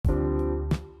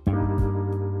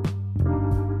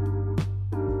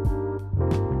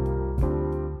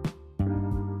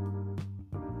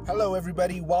Hello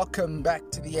everybody, welcome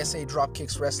back to the SA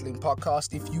Dropkicks Wrestling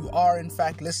Podcast. If you are in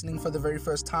fact listening for the very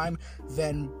first time,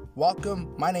 then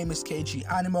welcome. My name is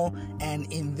KG Animo, and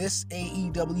in this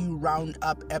AEW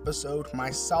Roundup episode,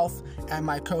 myself and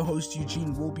my co-host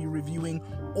Eugene will be reviewing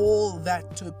all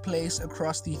that took place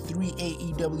across the three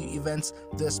AEW events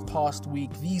this past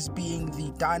week, these being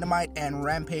the Dynamite and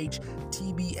Rampage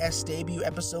TBS debut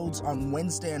episodes on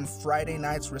Wednesday and Friday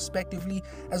nights respectively,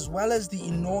 as well as the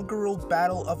inaugural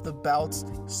Battle of the Belts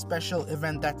special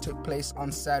event that took place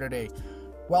on Saturday.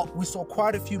 Well, we saw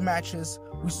quite a few matches,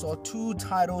 we saw 2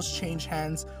 titles change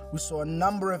hands, we saw a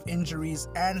number of injuries,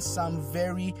 and some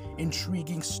very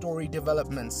intriguing story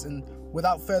developments. And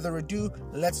without further ado,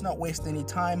 let's not waste any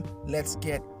time, let's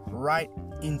get right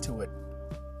into it.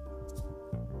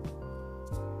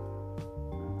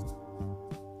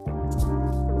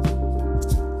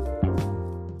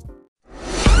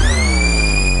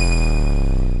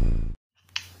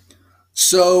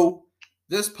 So,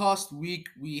 this past week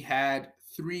we had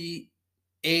 3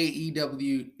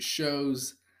 AEW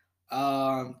shows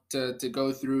to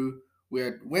go through. We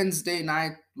had Wednesday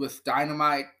night with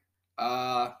Dynamite,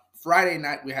 Friday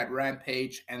night we had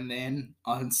Rampage, and then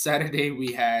on Saturday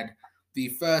we had the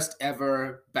first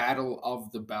ever Battle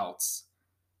of the Belts.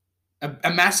 A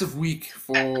massive week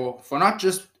for not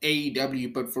just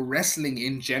AEW but for wrestling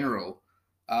in general.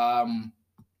 A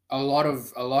lot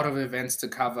of events to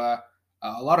cover.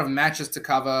 A lot of matches to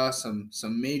cover, some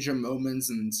major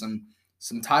moments, and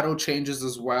some title changes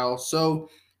as well. So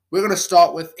we're going to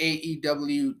start with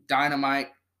AEW Dynamite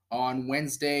on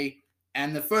Wednesday.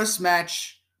 And the first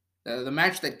match, the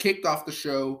match that kicked off the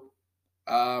show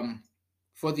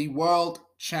for the World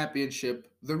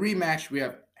Championship, the rematch, we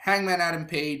have Hangman Adam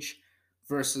Page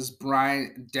versus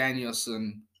Bryan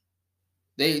Danielson.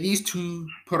 These two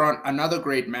put on another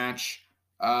great match.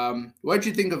 What did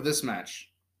you think of this match?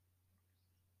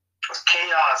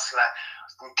 Chaos,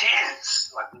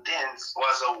 intense.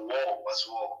 Was a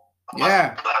war.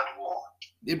 Yeah, blood war.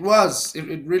 It was.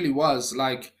 It really was.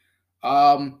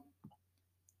 And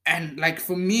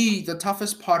for me, the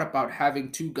toughest part about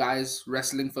having 2 guys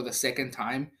wrestling for the second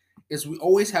time is we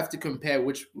always have to compare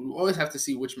we always have to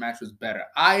see which match was better.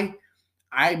 I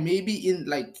maybe in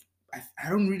I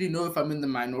don't really know if I'm in the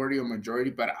minority or majority,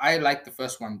 but I like the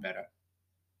first one better.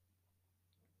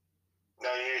 No,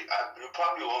 you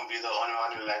probably won't be the only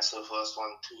one who likes the first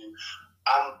one too.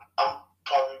 I'm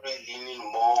probably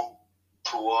leaning more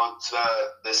towards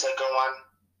the second one.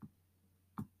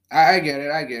 I get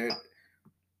it.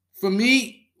 For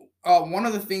me, one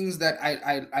of the things that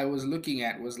I was looking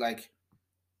at was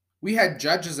we had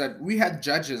judges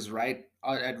right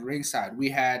at ringside.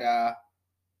 We had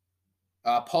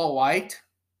Paul White,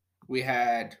 we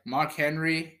had Mark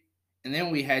Henry, and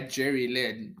then we had Jerry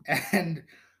Lynn. And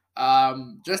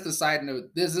just a side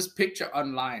note, there's this picture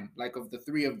online, of the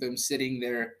 3 of them sitting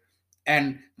there,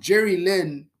 and Jerry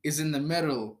Lynn is in the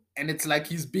middle, and it's like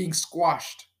he's being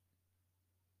squashed.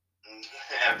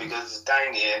 Yeah, because he's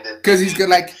tiny, and because he's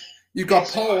got you got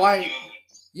Paul White.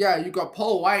 Yeah, you got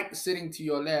Paul White sitting to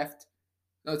your left,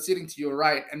 sitting to your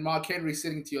right, and Mark Henry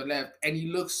sitting to your left, and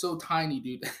he looks so tiny,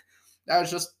 dude. That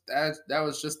was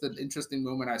just an interesting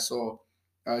moment I saw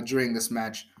during this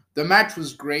match. The match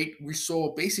was great. We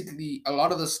saw basically a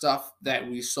lot of the stuff that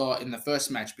we saw in the first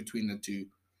match between the 2.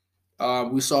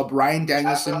 We saw Bryan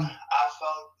Danielson.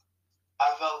 I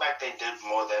felt like they did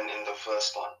more than in the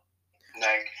first one.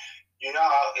 You know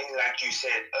how you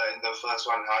said in the first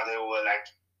one, how they were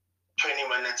 20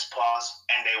 minutes past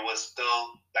and they were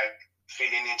still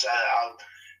feeling each other out.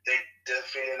 The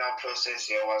feeling out process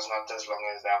here was not as long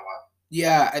as that one.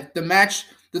 Yeah,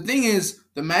 the thing is,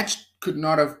 the match could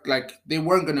not have, they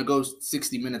weren't going to go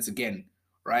 60 minutes again,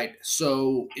 right?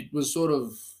 So it was sort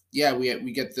of,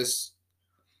 we get this.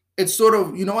 It's sort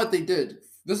of, you know what they did?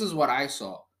 This is what I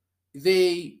saw.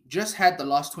 They just had the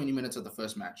last 20 minutes of the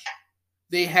first match.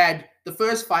 They had the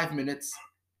first 5 minutes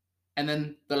and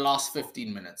then the last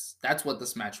 15 minutes. That's what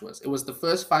this match was. It was the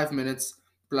first 5 minutes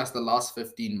plus the last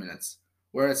 15 minutes,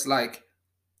 where it's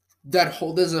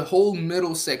there's a whole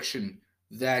middle section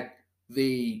that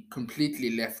they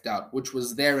completely left out, which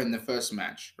was there in the first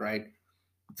match, right?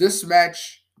 This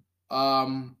match,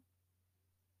 I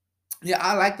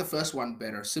like the first one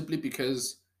better simply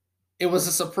because it was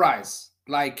a surprise.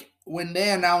 When they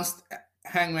announced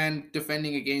Hangman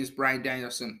defending against Bryan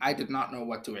Danielson, I did not know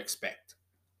what to expect.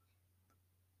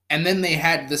 And then they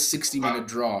had this 60-minute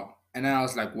draw, and then I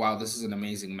was like, wow, this is an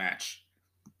amazing match.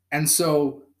 And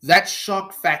so that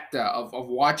shock factor of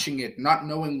watching it, not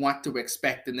knowing what to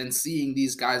expect, and then seeing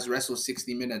these guys wrestle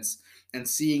 60 minutes and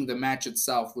seeing the match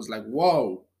itself was like,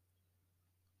 whoa.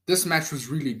 this match was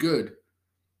really good.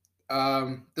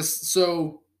 This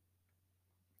so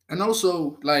and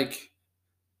also like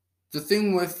the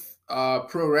thing with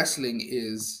pro wrestling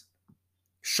is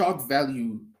shock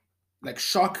value, like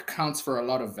shock counts for a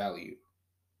lot of value.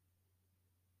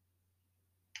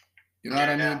 You know what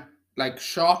I mean? Like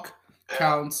shock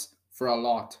counts for a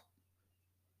lot.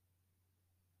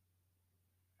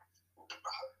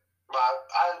 But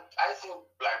I think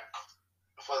like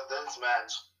for this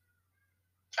match,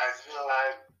 I feel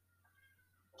like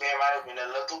there might have been a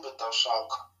little bit of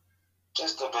shock,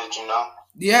 just a bit, you know.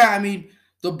 Yeah, I mean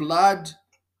the blood,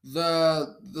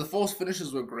 the false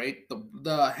finishes were great.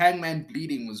 The Hangman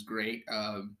bleeding was great.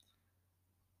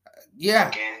 Yeah,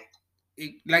 Again.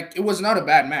 It was not a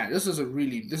bad match. This is a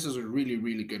really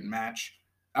really good match.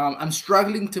 I'm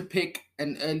struggling to pick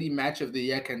an early match of the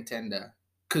year contender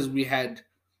because we had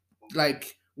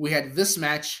this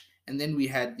match and then we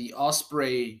had the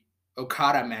Osprey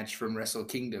Okada match from Wrestle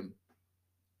Kingdom.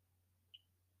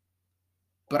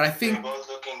 But I think they're both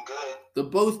looking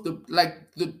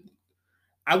good.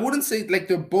 I wouldn't say like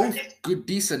they're both good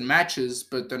decent matches,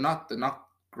 but they're not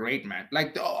great match.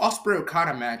 Like the Osprey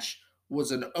Okada match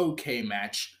was an okay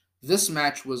match. This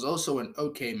match was also an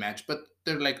okay match, but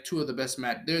they're like two of the best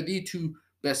match. They're the two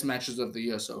best matches of the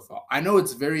year so far. I know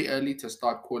it's very early to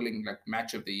start calling like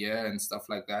match of the year and stuff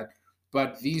like that,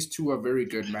 but these two are very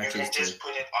good matches. You can just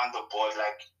put it on the board,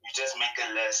 like you just make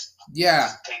a list. Yeah.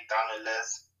 Just take down a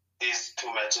list. These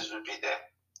two matches would be there.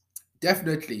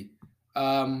 Definitely.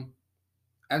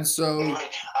 And so I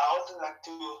also like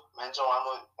to mention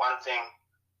one thing.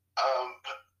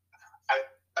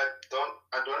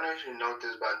 I don't know if you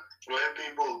noticed, but when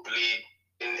people bleed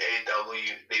in AEW,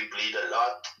 they bleed a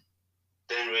lot.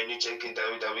 Then when you check in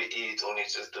WWE, it's only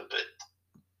just a bit.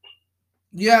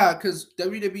 Yeah, because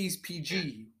WWE is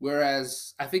PG,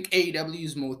 whereas I think AEW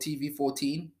is more TV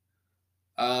 14.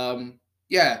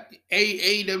 Yeah,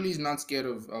 AEW is not scared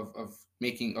of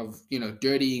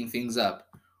dirtying things up,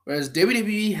 whereas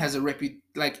WWE has a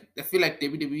I feel like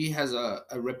WWE has a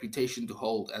reputation to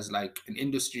hold as like an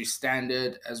industry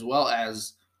standard, as well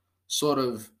as sort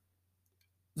of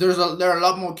there are a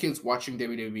lot more kids watching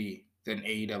WWE than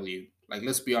AEW. Like,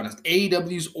 let's be honest,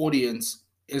 AEW's audience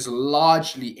is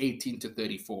largely 18 to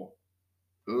 34,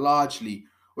 largely,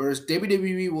 whereas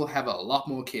WWE will have a lot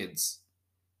more kids,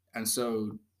 and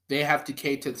so they have to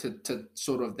cater to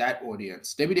sort of that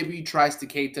audience. WWE tries to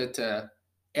cater to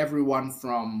everyone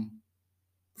from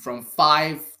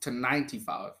 5 to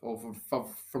 95, or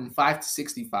from 5 to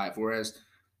 65, whereas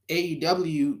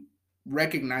AEW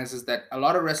recognizes that a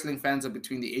lot of wrestling fans are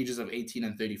between the ages of 18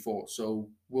 and 34, so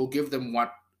we'll give them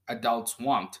what adults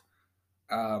want.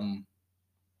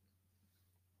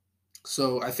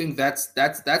 So I think that's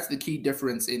the key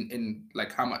difference in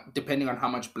like how much, depending on how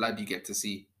much blood you get to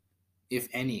see, if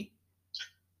any.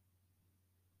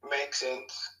 Makes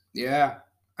sense. Yeah,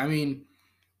 I mean,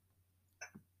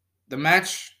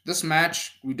 this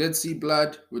match, we did see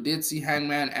blood. We did see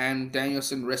Hangman and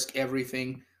Danielson risk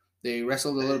everything. They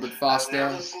wrestled a little bit faster.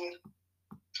 I've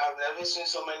never seen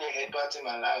so many headbutts in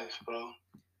my life, bro.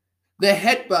 The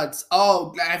headbutts.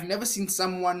 Oh, I've never seen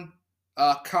someone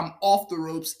come off the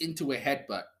ropes into a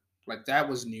headbutt. Like, that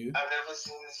was new. I've never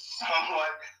seen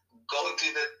someone go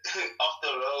to the off the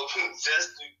rope just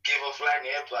to give a flying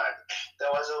headbutt. There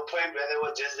was a point where they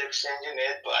were just exchanging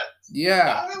headbutts.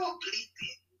 Yeah. They were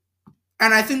bleeding.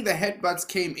 And I think the headbutts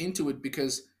came into it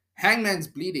because Hangman's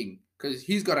bleeding because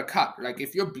he's got a cut. Like,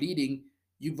 if you're bleeding,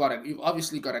 you've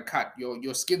obviously got a cut.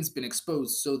 Your skin's been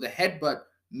exposed. So the headbutt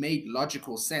made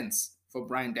logical sense for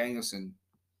Bryan Danielson.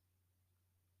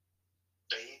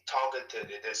 He targeted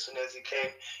it as soon as he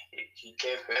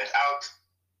went out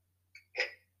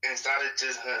and started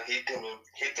just hitting him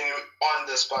on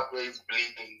the spot where he's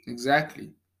bleeding.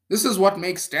 Exactly. This is what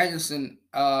makes Danielson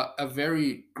a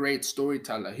very great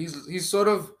storyteller. He's sort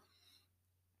of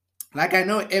like, I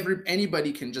know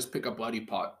anybody can just pick a body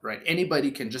part, right?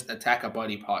 Anybody can just attack a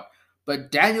body part,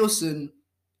 but Danielson,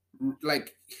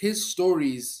 like, his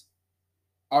stories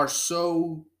are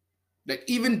so like,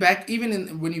 even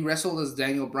when he wrestled as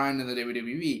Daniel Bryan in the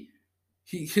WWE,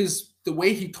 the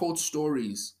way he told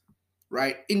stories,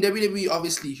 right? In WWE,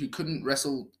 obviously he couldn't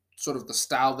wrestle sort of the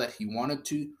style that he wanted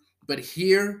to, but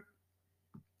here,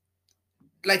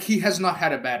 like, he has not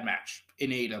had a bad match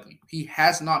in AEW. He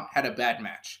has not had a bad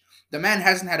match. The man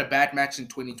hasn't had a bad match in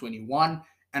 2021,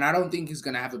 and I don't think he's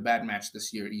going to have a bad match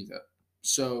this year either.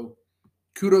 So,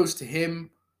 kudos to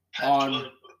him.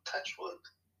 Touch wood.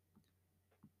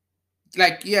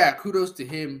 Like, yeah, kudos to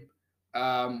him.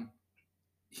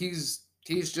 He's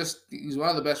one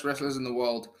of the best wrestlers in the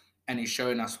world, and he's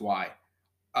showing us why.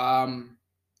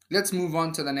 let's move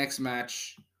on to the next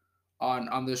match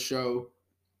on the show.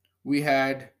 We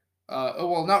had,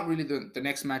 well, not really the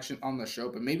next match on the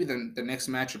show, but maybe the next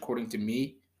match according to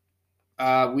me.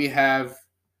 We have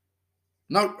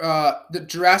the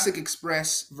Jurassic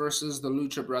Express versus the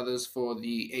Lucha Brothers for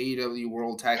the AEW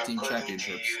World Tag Team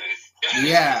Championships.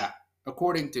 Yeah,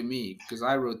 according to me, because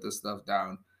I wrote this stuff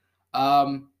down.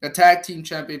 The Tag Team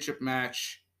Championship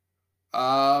match.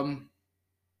 Yeah,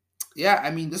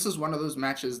 I mean, this is one of those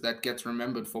matches that gets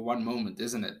remembered for one moment,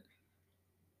 isn't it?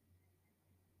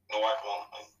 What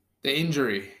moment? The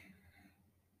injury.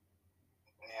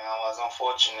 Yeah, it was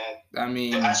unfortunate. I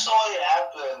mean, I saw it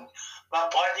happen. My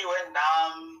body went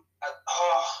numb.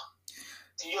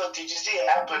 Did you see it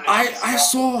happen? I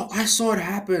saw it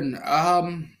happen.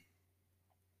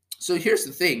 So here's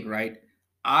the thing, right?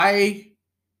 I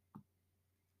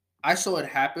saw it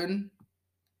happen,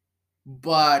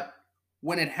 but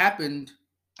when it happened,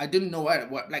 I didn't know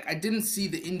what. Like, I didn't see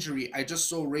the injury. I just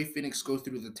saw Rey Fenix go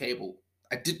through the table.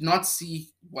 I did not see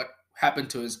what happened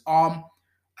to his arm.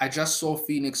 I just saw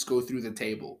Fenix go through the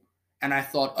table. And I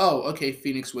thought, oh, okay,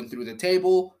 Fenix went through the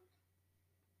table.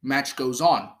 Match goes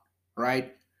on,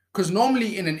 right? Because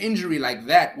normally in an injury like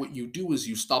that, what you do is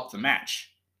you stop the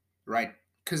match, right?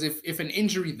 Because if an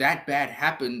injury that bad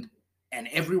happened and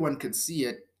everyone could see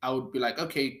it, I would be like,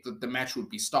 okay, the match would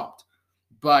be stopped.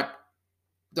 But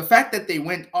the fact that they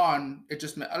went on, it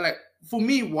just meant, like, for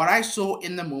me, what I saw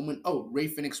in the moment, oh, Rey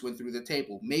Fenix went through the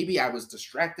table. Maybe I was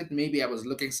distracted. Maybe I was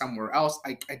looking somewhere else.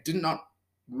 I did not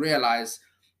realize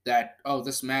that, oh,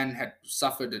 this man had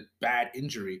suffered a bad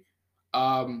injury.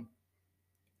 And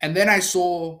then I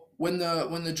saw when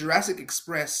the Jurassic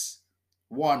Express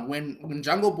won, when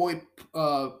Jungle Boy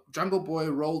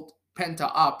rolled Penta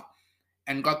up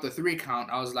and got the 3 count,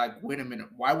 I was like, wait a minute,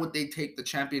 why would they take the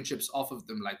championships off of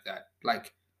them like that?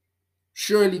 Like,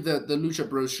 surely the Lucha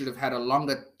Bros should have had a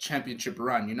longer championship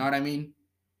run, you know what I mean?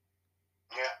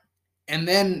 Yeah. And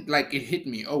then, like, it hit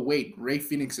me, oh wait, Rey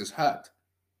Fenix is hurt.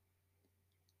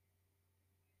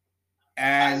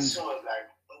 And I saw it, like,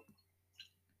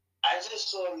 I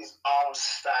just saw his arms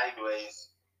sideways.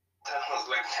 I was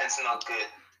like, that's not good.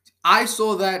 I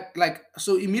saw that, like,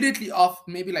 so immediately off,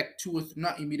 maybe like 2 or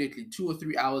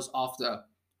 3 hours after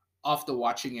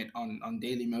watching it on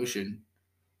Daily Motion,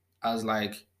 I was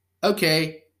like,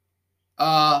 okay,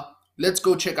 let's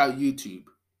go check out YouTube.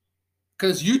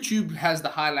 Because YouTube has the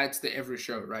highlights to every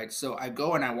show, right? So I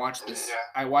go and I watch this. Yeah.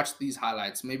 I watch these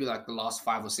highlights, maybe like the last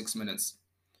 5 or 6 minutes.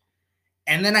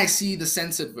 And then I see the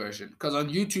censored version. Because on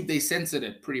YouTube, they censored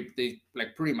it pretty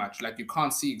much. Like, you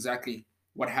can't see exactly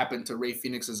what happened to Rey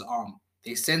Fenix's arm.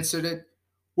 They censored it,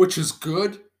 which is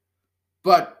good.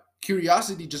 But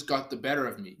curiosity just got the better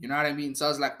of me. You know what I mean? So I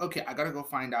was like, okay, I got to go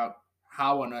find out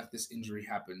how on earth this injury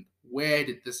happened. Where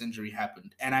did this injury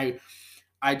happen? And I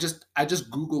just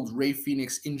Googled Rey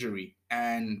Fenix injury,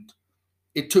 and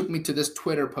it took me to this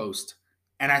Twitter post,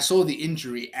 and I saw the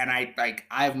injury, and I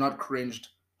have not cringed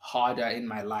harder in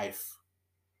my life.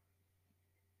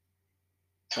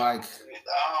 Like,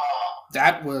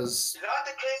 that was. You know what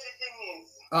the crazy thing is?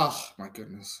 Oh my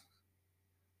goodness.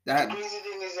 The crazy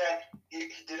thing is that he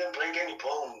didn't break any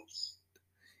bones.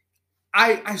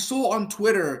 I saw on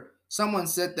Twitter someone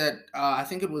said that I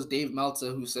think it was Dave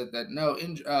Meltzer who said that no,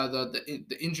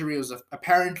 the injury was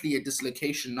apparently a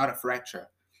dislocation, not a fracture.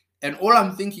 And all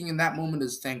I'm thinking in that moment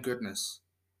is, thank goodness,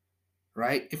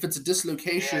 right? If it's a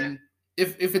dislocation,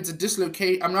 if it's a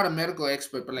dislocate, I'm not a medical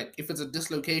expert, but like, if it's a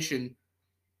dislocation,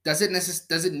 does it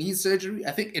need surgery?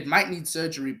 I think it might need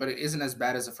surgery, but it isn't as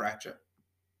bad as a fracture.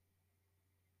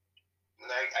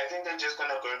 Like, I think they're just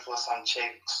gonna go in for some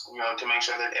checks, you know, to make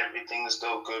sure that everything is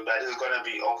still good, but it's gonna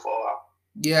be all for a while.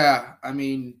 Yeah, I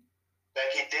mean,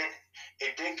 like, he did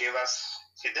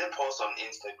post on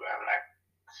Instagram, like,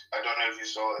 I don't know if you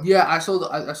saw it. Yeah, I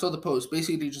saw the post,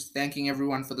 basically just thanking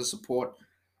everyone for the support.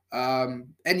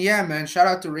 And yeah, man, shout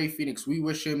out to Rey Fenix. We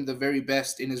wish him the very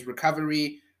best in his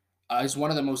recovery. He's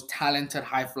one of the most talented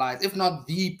high flyers, if not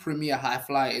the premier high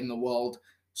flyer in the world.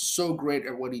 So great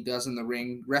at what he does in the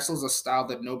ring. Wrestles a style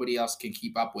that nobody else can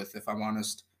keep up with, if I'm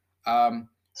honest. So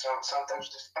sometimes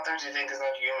you think it's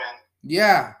not human.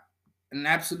 Yeah, an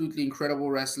absolutely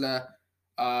incredible wrestler.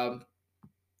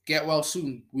 Get well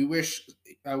soon. We wish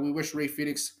Rey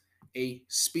Fenix a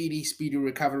speedy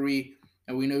recovery,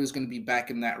 and we know he's going to be back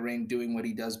in that ring doing what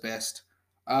he does best.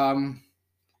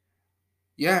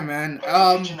 Yeah, man.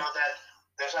 Did you know that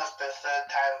this was the third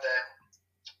time that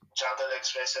Jungle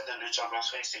Express and the Lucha Brothers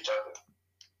faced each other?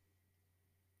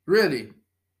 Really?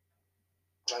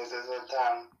 That was the third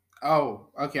time. Oh,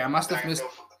 okay. I must have missed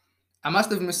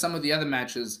some of the other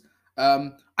matches.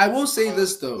 I will say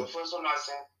this though. The first one I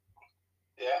seen.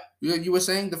 Yeah. You were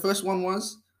saying the first one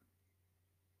was?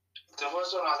 The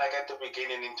first one was like at the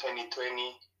beginning in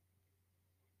 2020.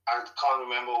 I can't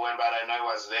remember when, but I know it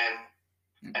was then.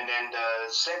 And then the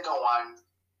second one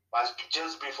was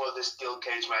just before the steel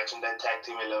cage match in that tag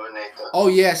team eliminator. Oh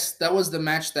yes, that was the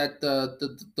match that the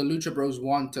Lucha Bros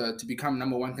won to become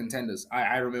number one contenders.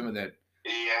 I remember that.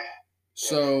 Yeah.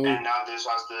 So and now this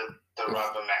was the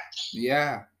rubber match.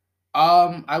 Yeah.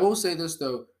 I will say this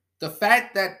though. The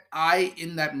fact that I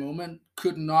in that moment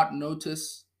could not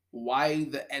notice why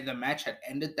the match had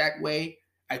ended that way.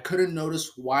 I couldn't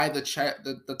notice why the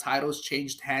titles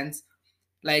changed hands.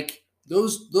 Like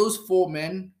those four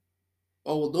men,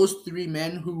 or those three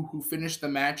men who finished the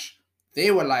match,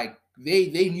 they were like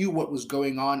they knew what was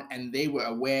going on, and they were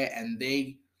aware, and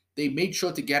they made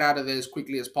sure to get out of there as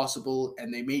quickly as possible,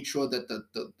 and they made sure that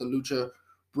the Lucha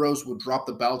Bros would drop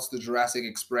the belts to Jurassic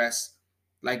Express.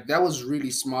 Like that was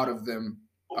really smart of them.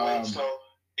 Wait, so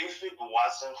if it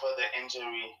wasn't for the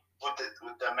injury, would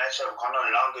the match have gone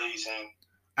on longer, you saying?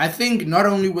 I think not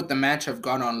only would the match have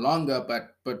gone on longer,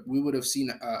 but we would have seen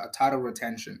a title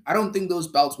retention. I don't think those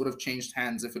belts would have changed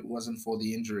hands if it wasn't for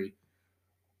the injury.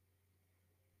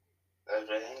 That's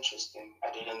very interesting.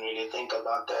 I didn't really think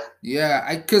about that.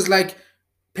 Yeah, because like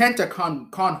Penta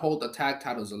can't hold the tag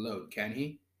titles alone, can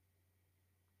he?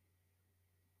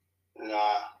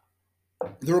 Nah.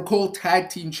 They're called tag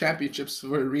team championships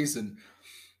for a reason.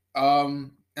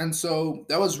 And so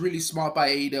that was really smart by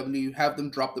AEW. Have them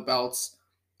drop the belts.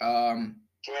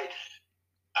 Wait,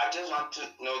 I just want to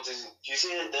notice. You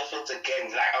see the difference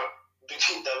again, like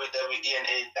between WWE and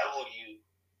AEW.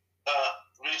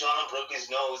 Rich Honor broke his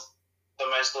nose. The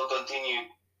match still continued.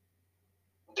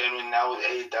 Then now with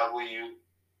AEW,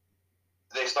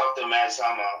 they stopped the match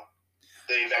somehow.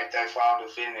 They found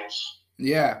the finish.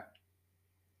 Yeah.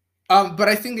 But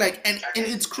I think like and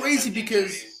it's crazy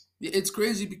because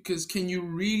can you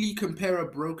really compare a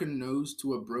broken nose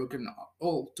to a broken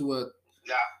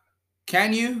Yeah.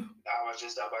 Can you? I was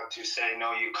just about to say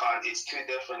no, you can't. It's two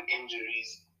different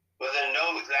injuries. With the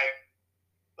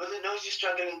nose, you're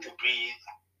struggling to breathe.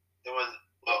 There was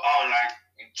arm like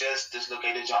just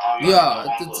dislocated your arm. Yeah,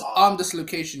 it's arm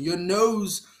dislocation. Your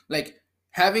nose, like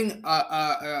having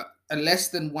a less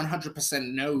than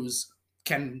 100% nose,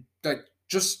 can like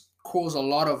just cause a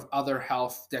lot of other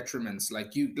health detriments.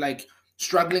 Like you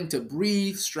struggling to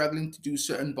breathe, struggling to do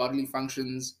certain bodily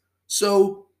functions.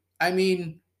 So I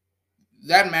mean,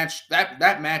 that match at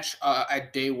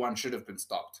day one should have been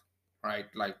stopped, right?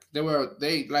 Like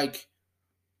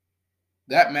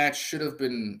that match should have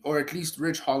been, or at least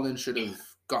Rich Holland should have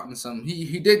gotten some.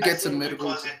 He did get some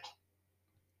medical. I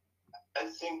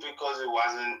think because it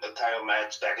wasn't a title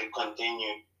match that it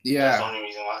continued. Yeah, that's the only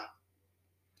reason why.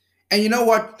 And you know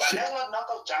what? But let's not knock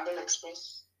off Jungle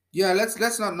Express. Yeah, let's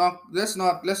not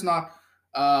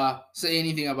say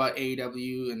anything about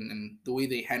AEW and the way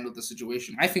they handled the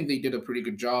situation. I think they did a pretty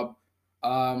good job.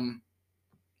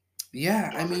 Yeah,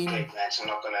 I mean, great match. I'm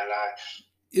not gonna lie.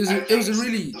 It was a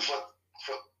really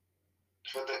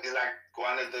for the like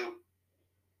one of the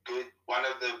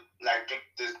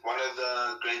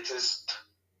greatest,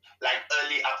 like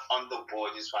early up on the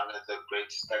board, is one of the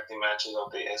greatest tag team matches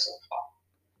of the year so far.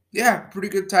 Yeah, pretty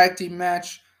good tag team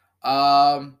match.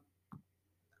 I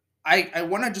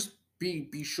want to just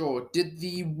be sure. Did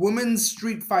the women's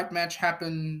street fight match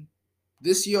happen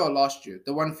this year or last year?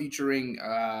 The one featuring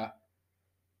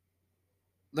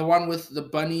the one with the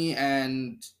bunny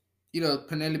and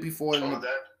Penelope Ford.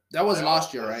 That was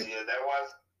last year, right? Yeah, that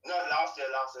was last year.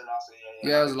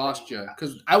 Yeah, it was last year.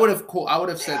 Because I would have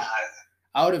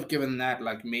given that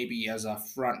like maybe as a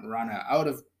front runner. I would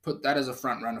have put that as a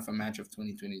front runner for match of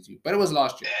 2022, but it was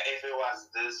last year. Yeah, if it was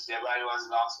this year, but it was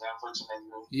last year,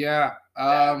 unfortunately. Yeah.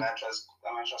 That match was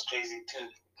crazy too.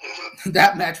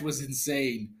 That match was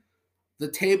insane. The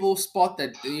table spot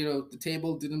that the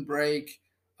table didn't break.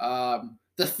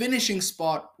 The finishing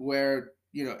spot where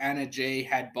Anna Jay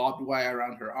had barbed wire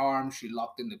around her arm. She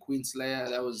locked in the Queen Slayer.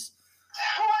 That was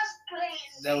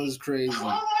crazy. That was crazy.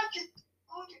 Why would you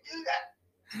do that?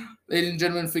 Ladies and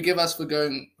gentlemen, forgive us for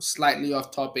going slightly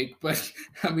off topic, but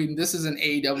I mean, this is an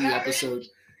AEW episode.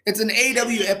 It's an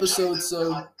AEW episode,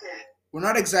 so we're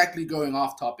not exactly going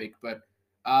off topic, but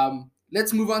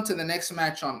let's move on to the next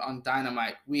match on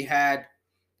Dynamite. We had,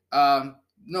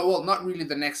 not really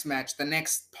the next match, the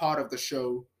next part of the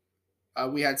show.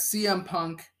 We had CM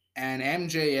Punk and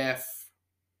MJF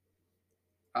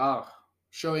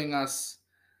showing us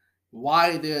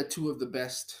why they're two of the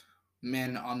best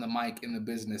men on the mic in the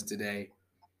business today.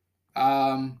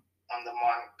 On the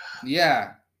mic.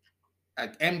 Yeah.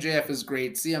 Like MJF is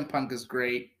great. CM Punk is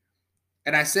great.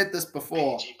 And I said this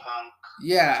before. PG Punk.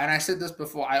 Yeah, and I said this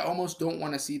before. I almost don't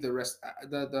want to see the rest.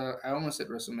 I almost said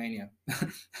WrestleMania.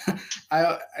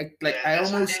 I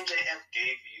That's almost. what MJF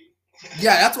gave you.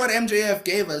 Yeah, that's what MJF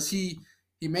gave us. He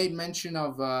made mention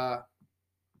of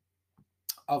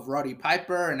Roddy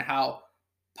Piper and how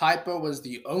Piper was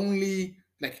the only,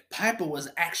 like, Piper was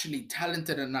actually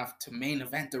talented enough to main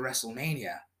event the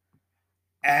WrestleMania.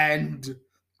 And then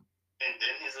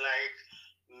he's like,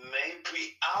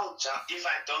 maybe I'll jump if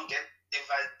I don't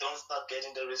start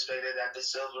getting the respect that I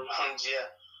deserve around here.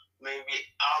 Maybe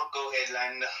I'll go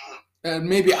headline. And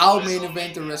maybe I'll main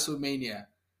event the WrestleMania.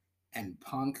 And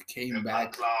Punk came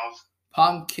back.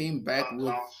 Punk came back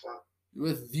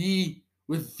with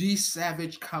the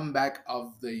savage comeback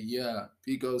of the year.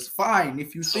 He goes, fine,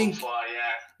 if you think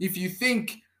if you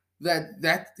think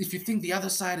the other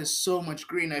side is so much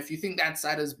greener, if you think that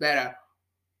side is better,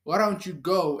 why don't you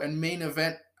go and main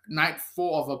event night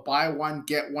 4 of a buy one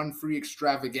get one free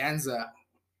extravaganza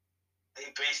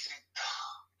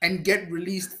and get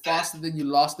released faster than you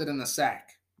lost it in the sack.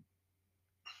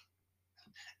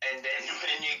 And then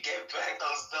when you get back,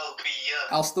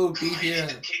 I'll still be here.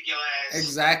 To kick your ass.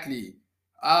 Exactly.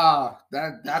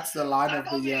 That's the line of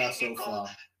the year so far.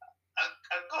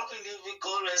 I can't believe we go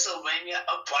WrestleMania,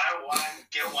 a buy one,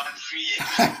 get one free.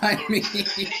 I mean,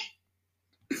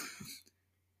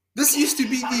 this used to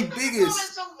be the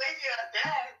biggest.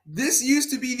 This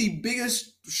used to be the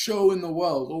biggest show in the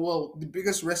world, or well, the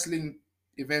biggest wrestling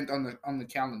event on the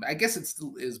calendar. I guess it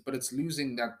still is, but it's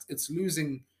losing that. It's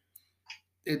losing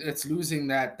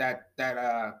that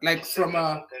like from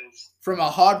a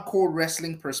hardcore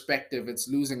wrestling perspective, it's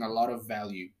losing a lot of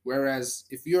value. Whereas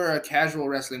if you're a casual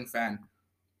wrestling fan,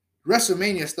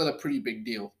 WrestleMania is still a pretty big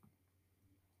deal.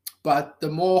 But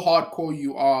the more hardcore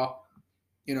you are,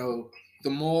 the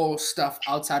more stuff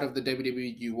outside of the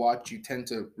WWE you watch, you tend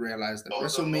to realize that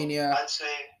WrestleMania. I'd say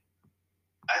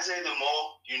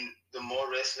the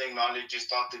more wrestling knowledge you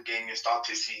start to gain, you start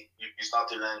to see, you start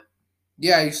to learn.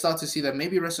 Yeah, you start to see that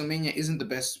maybe WrestleMania isn't the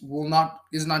best.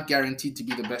 Is not guaranteed to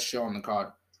be the best show on the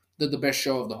card. The best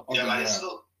show of the year.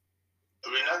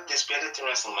 We're not discrediting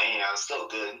WrestleMania. It's still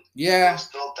good. Yeah. It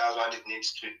still does what it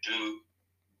needs to do.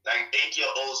 Like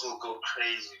 8-year-olds will go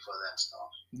crazy for that stuff.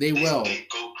 They will. They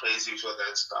go crazy for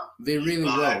that stuff. They really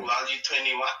will. Like while you're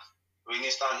 21, when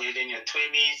you start hitting your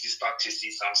 20s, you start to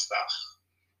see some stuff.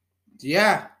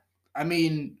 Yeah, I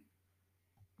mean.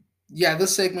 Yeah,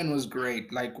 this segment was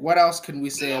great. Like, what else can we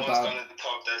say about? No one's gonna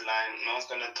top that line. No one's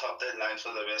gonna top that line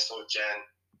for the rest of Jan.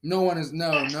 No one is. No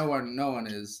one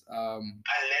is.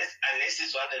 Unless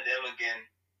it's one of them again.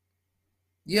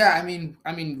 Yeah, I mean,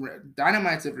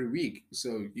 Dynamite's every week,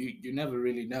 so you never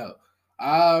really know.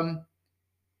 And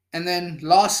then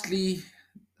lastly,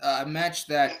 a match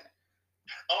that.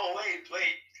 Oh wait!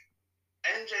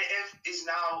 MJF is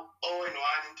now 0-1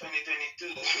 in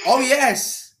 2022. Oh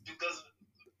yes. Because.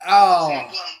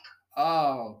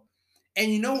 Oh,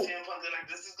 and you know, like,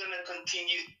 this is gonna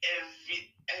continue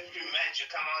every match you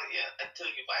come out here until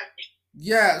you fight me.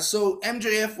 Yeah, so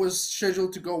MJF was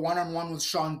scheduled to go 1-on-1 with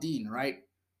Shawn Dean, right?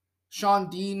 Shawn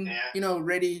Dean,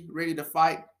 ready to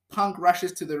fight. Punk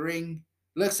rushes to the ring,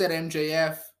 looks at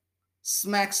MJF,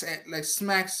 smacks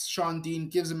Shawn Dean,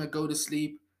 gives him a go to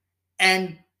sleep,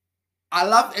 and I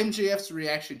love MJF's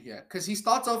reaction here because he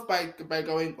starts off by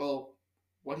going, well.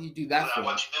 What do you do that for?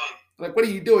 What you doing? Like, what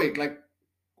are you doing? Like,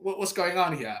 what's going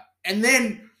on here? And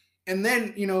then,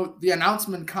 the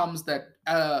announcement comes that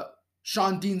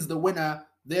Shawn Dean's the winner,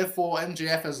 therefore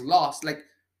MJF has lost. Like,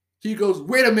 he goes,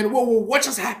 wait a minute, whoa, what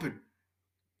just happened?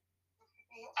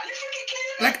 Are you freaking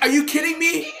kidding me? Like, are you kidding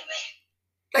me?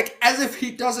 Like, as if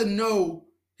he doesn't know,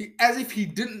 as if he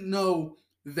didn't know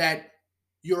that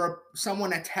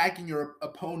someone attacking your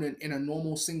opponent in a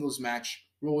normal singles match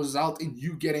will result in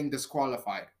you getting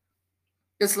disqualified.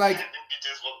 It's like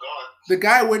the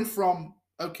guy went from,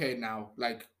 okay, now,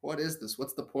 like, what is this?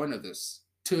 What's the point of this?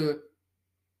 To,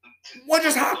 what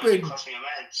just happened? You cost me a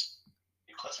match.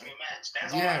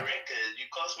 That's on my record. You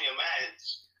cost me a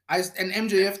match. And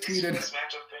MJF tweeted. This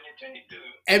match of 2022.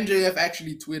 MJF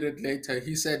actually tweeted later.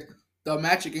 He said, the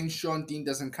match against Shawn Dean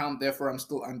doesn't count, therefore I'm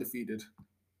still undefeated.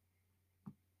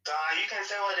 You can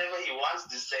say whatever he wants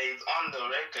to say. It's on the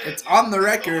record. It's on the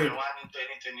record. In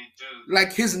 2022.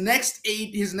 Like his next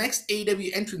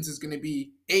AEW entrance is going to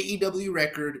be AEW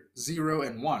record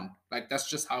 0-1. Like that's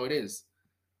just how it is.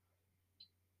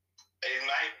 It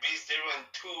might be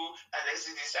 0-2 unless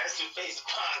he decides to face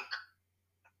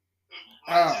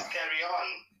Punk. Just carry on.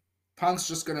 Punk's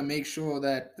just going to make sure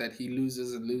that he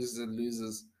loses and loses and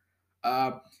loses.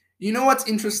 You know what's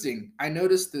interesting? I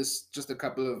noticed this just a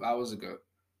couple of hours ago.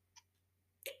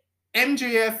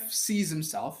 MJF sees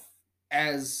himself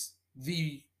as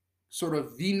the sort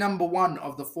of the number one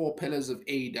of the four pillars of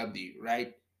AEW,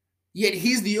 right? Yet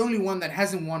he's the only one that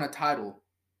hasn't won a title.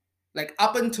 Like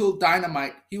up until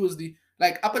Dynamite,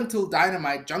 up until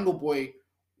Dynamite, Jungle Boy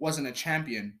wasn't a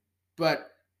champion.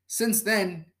 But since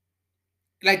then,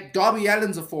 like Darby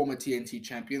Allin's a former TNT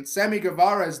champion. Sammy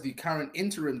Guevara is the current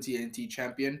interim TNT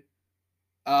champion.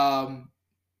 And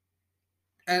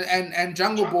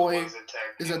Jungle Boy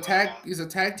is a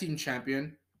tag team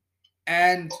champion.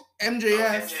 And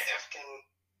MJF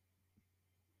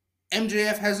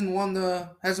hasn't won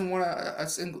a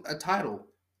title.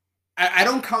 I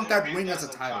don't count that ring as a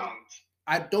title.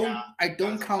 I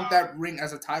don't count that ring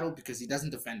as a title because he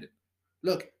doesn't defend it.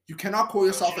 Look, you cannot call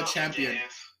yourself a champion.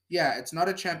 Yeah, it's not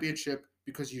a championship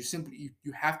because you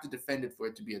have to defend it for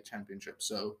it to be a championship.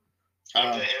 So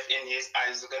MJF in his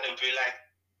eyes is gonna be like,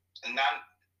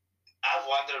 I've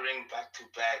won the ring back to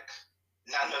back.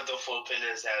 None of the four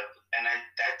pillars have, and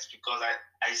that's because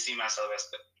I see myself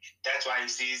that's why he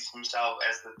sees himself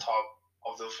as the top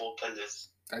of the four pillars.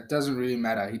 That doesn't really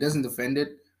matter. He doesn't defend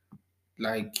it.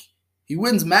 Like, he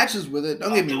wins matches with it.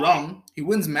 Don't get me wrong. He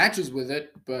wins matches with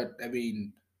it, but I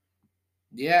mean,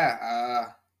 yeah,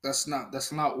 that's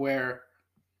not where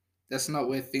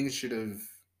things should have.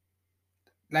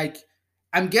 Like,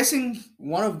 I'm guessing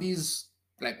one of these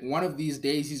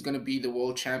days he's gonna be the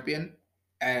world champion,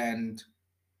 and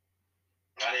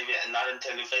not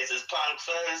until he faces Punk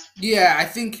first. Yeah, I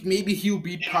think maybe he'll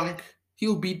beat Punk.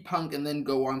 He'll beat Punk and then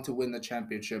go on to win the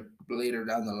championship later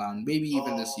down the line, maybe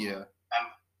even this year.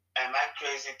 Am I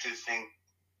crazy to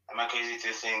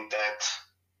think that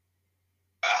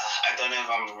I don't know if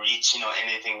I'm reaching or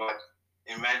anything, but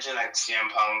imagine like CM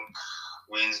Punk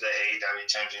wins the AEW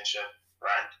championship,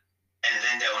 right? And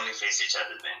then they only face each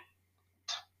other then.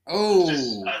 Oh,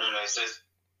 I don't know. It's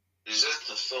just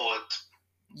the thought.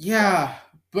 Yeah,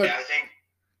 but I think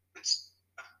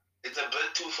it's a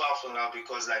bit too far for now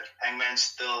because like Hangman's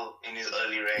still in his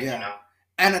early reign, you know.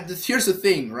 And here's the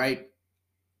thing, right?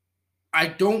 I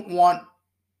don't want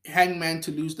Hangman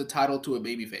to lose the title to a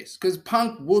babyface because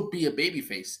Punk would be a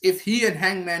babyface if he and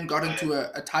Hangman got into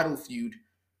a title feud.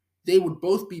 They would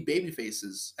both be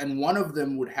babyfaces, and one of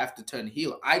them would have to turn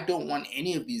heel. I don't want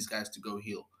any of these guys to go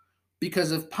heel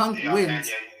because if Punk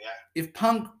wins, if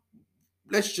Punk,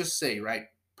 let's just say, right,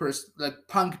 like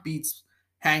Punk beats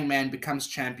Hangman, becomes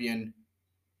champion,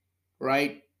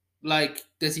 right? Like,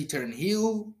 does he turn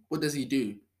heel? What does he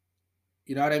do?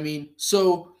 You know what I mean?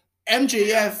 So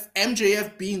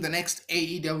MJF being the next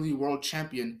AEW World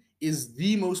Champion is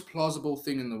the most plausible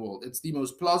thing in the world. It's the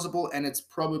most plausible, and it's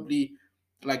probably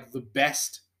like the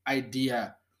best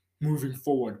idea moving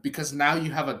forward because now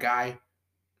you have a guy.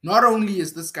 Not only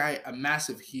is this guy a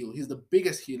massive heel, he's the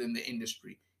biggest heel in the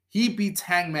industry. He beats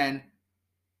Hangman.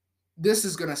 This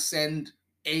is gonna send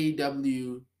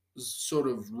AEW sort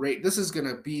of rate. This is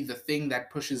gonna be the thing that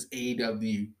pushes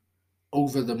AEW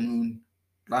over the moon.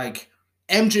 Like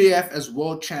MJF as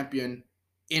world champion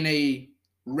in a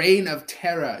reign of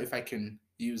terror, if I can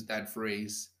use that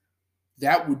phrase,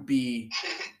 that would be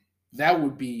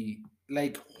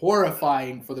like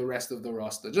horrifying for the rest of the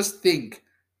roster. Just think,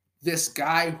 this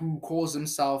guy who calls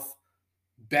himself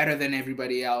better than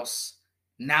everybody else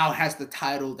now has the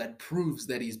title that proves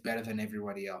that he's better than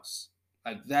everybody else.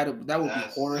 Like that would be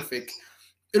horrific.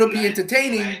 It'll be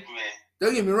entertaining.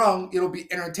 Don't get me wrong, it'll be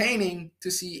entertaining to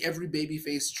see every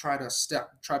babyface try to step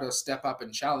up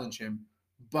and challenge him.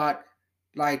 But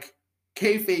like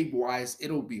kayfabe wise,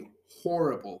 it'll be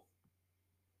horrible.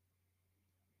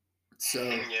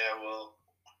 So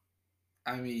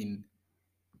I mean,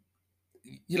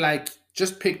 you like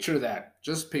just picture that.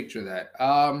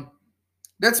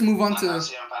 Let's move on to. Now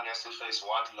CM Punk has to face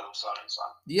Wardlow. Sorry.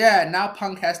 Yeah, now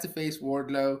Punk has to face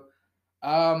Wardlow.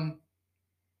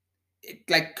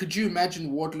 Could you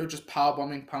imagine Wardlow just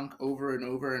powerbombing Punk over and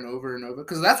over and over and over?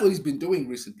 Because that's what he's been doing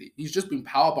recently. He's just been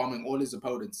powerbombing all his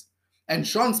opponents. And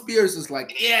Shawn Spears is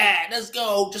like, yeah, let's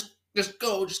go. Just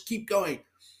go. Just keep going.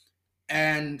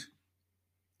 And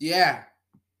yeah,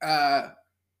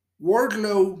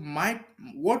 Wardlow might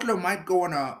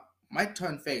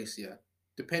turn face, yeah.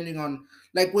 Depending on,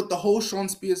 like with the whole Shawn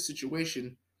Spears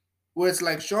situation, where it's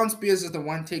like Shawn Spears is the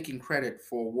one taking credit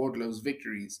for Wardlow's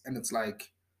victories. And it's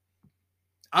like,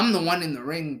 I'm the one in the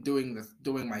ring doing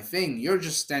my thing. You're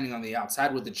just standing on the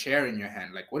outside with the chair in your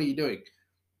hand. Like, what are you doing?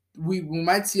 We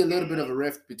might see a little bit of a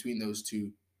rift between those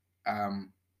two. I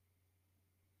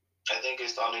think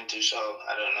it's starting to show.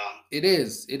 I don't know. It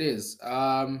is.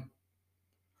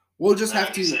 We'll just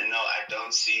have to. No, I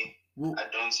don't see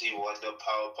Wardlow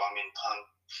powerbombing Punk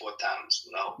 4 times.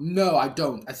 No. No, I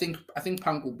don't. I think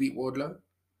Punk will beat Wardlow,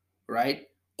 right?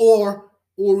 or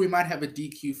we might have a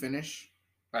DQ finish,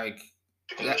 like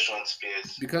because of Sean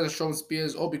Spears. Because of Sean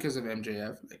Spears or because of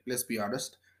MJF. Like, let's be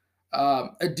honest. A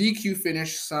DQ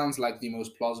finish sounds like the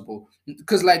most plausible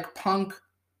because, like, Punk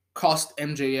cost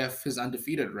MJF his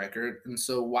undefeated record, and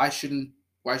so why shouldn't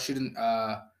He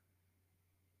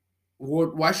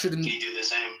do the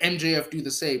same? MJF do the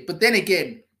same? But then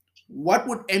again, what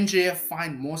would MJF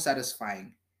find more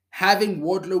satisfying? Having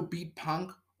Wardlow beat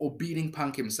Punk or beating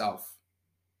Punk himself?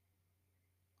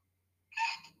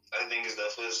 I think it's the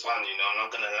first one, I'm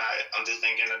not going to lie. I'm just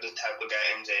thinking of the type of guy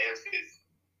MJF is.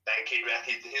 Like, he's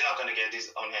not going to get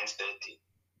his own hands dirty.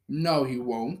 No, he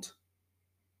won't.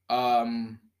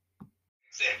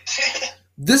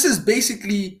 This is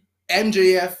basically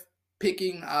MJF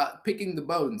picking the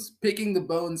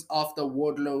bones after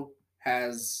Wardlow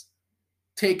has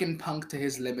taken Punk to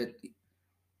his limit,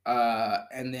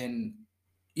 and then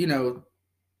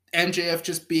MJF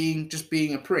just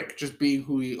being a prick, just being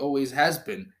who he always has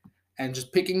been, and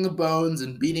just picking the bones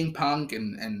and beating Punk,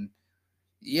 and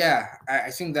yeah, I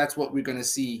think that's what we're gonna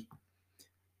see.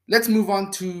 Let's move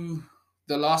on to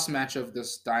the last match of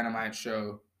this Dynamite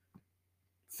show.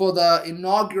 For the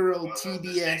inaugural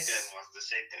TBS. Was the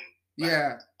second.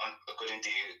 Yeah. According to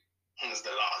you, it was the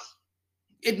last.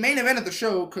 It main evented the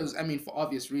show because, for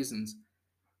obvious reasons.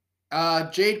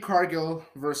 Jade Cargill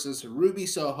versus Ruby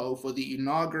Soho for the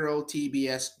inaugural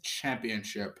TBS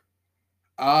Championship.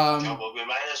 But we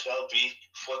might as well be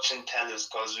fortune tellers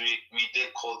because we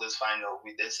did call this final.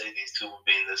 We did say these two would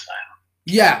be in this final.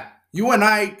 Yeah, you and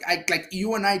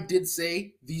I did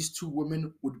say these two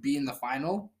women would be in the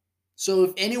final. So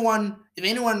if anyone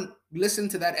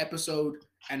listened to that episode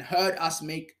and heard us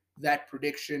make that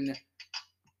prediction,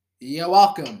 you're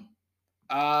welcome.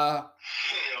 You're welcome.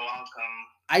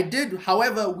 I did,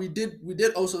 however, we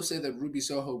did also say that Ruby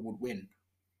Soho would win.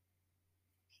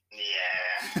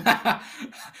 Yeah.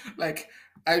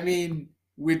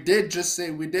 We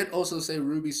did also say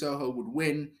Ruby Soho would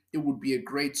win. It would be a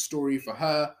great story for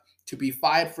her to be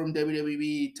fired from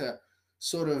WWE, to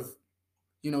sort of,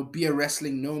 be a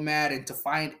wrestling nomad and to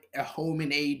find a home in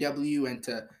AEW and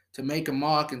to make a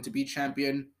mark and to be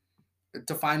champion,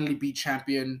 to finally be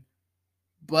champion.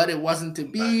 But it wasn't to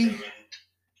be.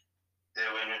 They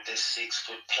went with this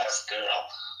 6-foot+ girl.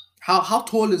 How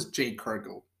tall is Jade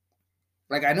Cargill?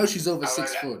 Like, I know she's over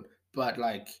 6 foot, but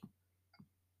like,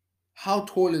 how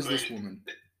tall is this woman?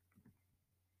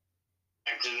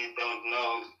 Actually, don't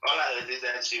know. All I heard is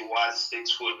that she was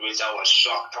 6 foot, which I was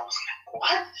shocked. I was like,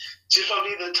 what? She's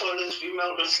probably the tallest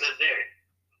female wrestler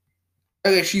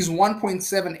there. Okay, she's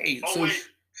 1.78. So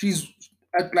she's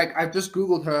like, I just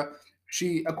Googled her.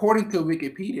 She, according to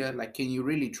Wikipedia, like, can you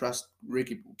really trust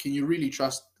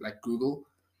like Google?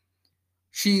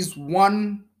 She's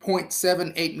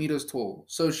 1.78 meters tall.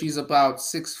 So she's about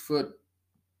 6 foot,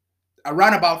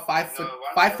 around about 5 foot,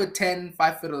 5'10",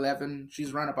 5'11".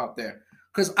 She's around about there.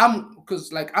 Cause I'm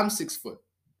 6 foot,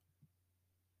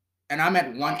 and I'm at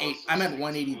 180. I'm at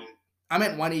 180. I'm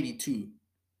at 182.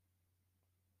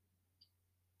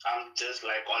 I'm just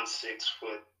like on 6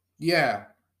 foot. Yeah.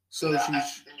 So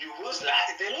she's. You was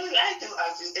like they look like this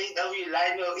as this AEW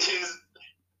lineup is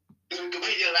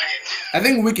Wikipedia lying. I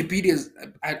think Wikipedia's.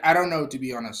 I don't know, to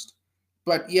be honest,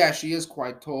 but yeah, she is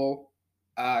quite tall.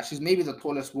 She's maybe the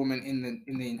tallest woman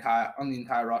on the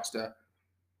entire roster.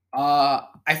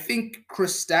 I think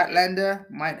Chris Statlander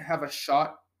might have a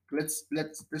shot. Let's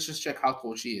just check how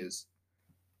tall she is.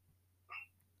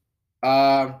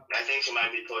 I think she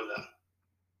might be taller.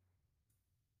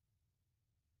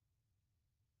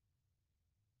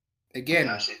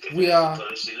 Again, she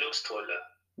looks taller.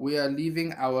 We are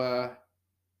leaving our.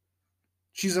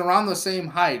 She's around the same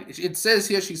height. It says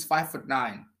here she's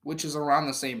 5'9", which is around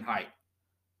the same height.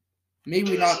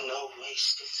 Maybe not. No way.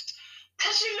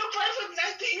 Does she look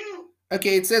 5'9" to you?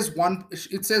 Okay, it says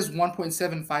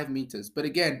 1.75 meters. But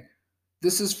again,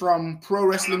 this is from Pro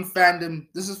Wrestling Fandom.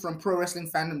 This is from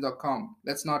ProWrestlingFandom.com.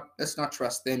 Let's not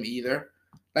trust them either.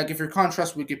 Like, if you can't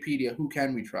trust Wikipedia, who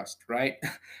can we trust, right?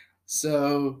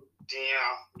 So.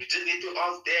 Damn, we just need to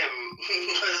ask them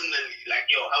personally. Like,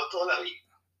 yo, how tall are you?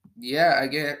 Yeah,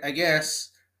 I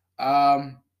guess.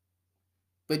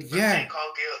 But yeah,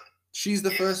 she's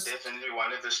the first. Definitely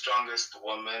one of the strongest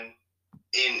women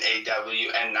in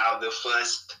AEW, and now the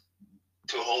first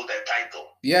to hold that title.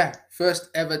 Yeah, first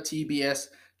ever TBS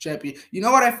champion. You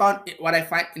know what I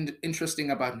find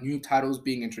interesting about new titles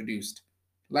being introduced?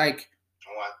 Like,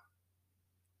 what?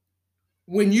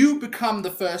 When you become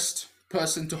the first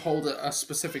person to hold a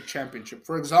specific championship,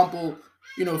 for example,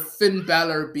 Finn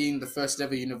Balor being the first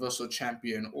ever Universal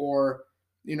Champion, or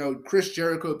Chris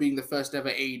Jericho being the first ever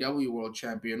AEW World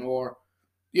Champion, or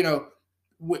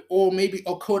or maybe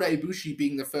Okada Ibushi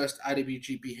being the first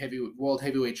IWGP World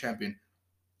Heavyweight Champion.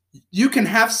 You can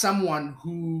have someone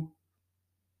who,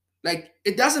 like,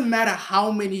 it doesn't matter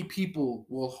how many people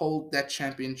will hold that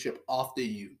championship after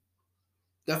you.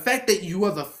 The fact that you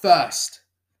are the first,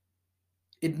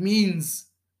 it means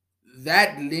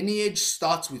that lineage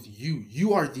starts with you.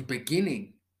 You are the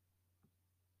beginning.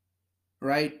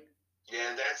 Right?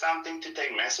 Yeah, that's something to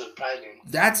take massive pride in.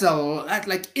 That's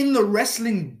like in the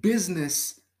wrestling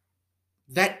business,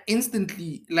 that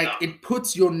instantly, like, it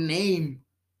puts your name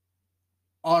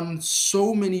on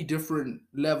so many different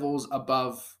levels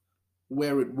above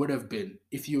where it would have been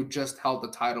if you just held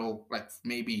the title, like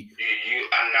maybe. You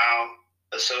are now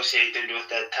associated with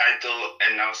that title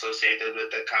and now associated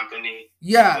with the company.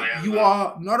 Yeah, wherever. You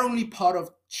are not only part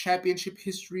of championship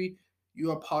history,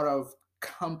 you are part of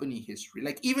company history.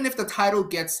 Like, even if the title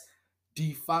gets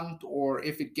defunct, or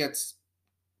if it gets,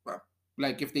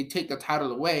 like, if they take the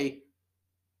title away,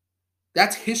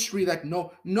 that's history that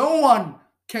no one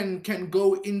can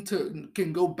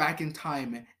go back in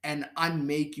time and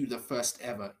unmake you the first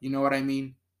ever. You know what I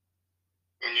mean?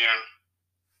 Yeah.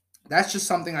 That's just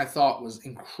something I thought was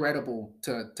incredible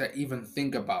to even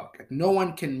think about. Like, no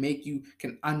one can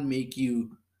unmake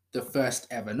you the first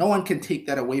ever. No one can take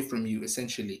that away from you,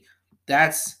 essentially.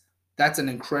 That's an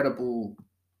incredible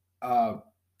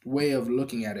way of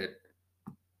looking at it.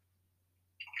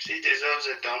 She deserves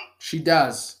it, though. She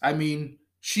does. I mean,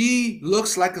 she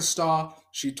looks like a star.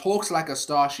 She talks like a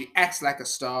star. She acts like a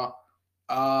star.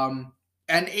 And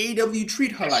AEW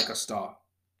treat her like a star.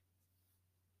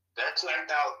 That's like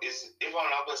now, if I'm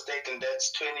not mistaken,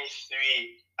 that's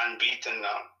 23 unbeaten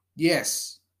now.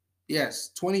 Yes.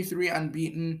 23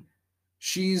 unbeaten.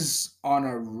 She's on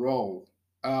a roll.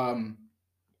 And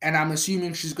I'm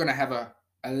assuming she's going to have a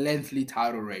lengthy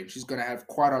title reign. She's going to have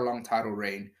quite a long title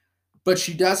reign. But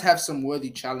she does have some worthy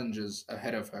challenges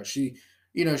ahead of her. She's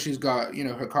got,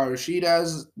 Hikaru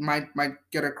Shida might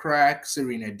get a crack.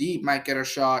 Serena Deeb might get a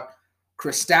shot.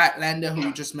 Chris Statlander, who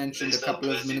we just mentioned a couple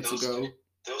of minutes ago.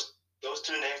 Those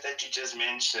two names that you just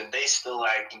mentioned, they are still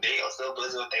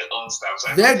busy with their own stuff.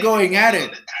 So they're going at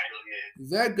it.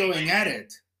 They're going at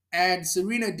it. And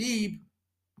Serena Deeb,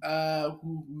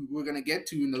 who we're gonna get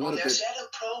to in a little bit.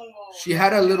 She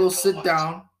had a little sit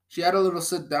down. She had a little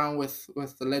sit down with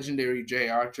the legendary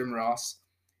JR, Jim Ross,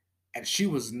 and she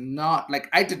was not like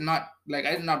I did not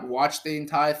watch the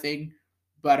entire thing,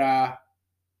 but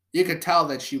you could tell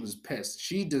that she was pissed.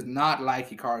 She does not like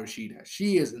Hikaru Shida.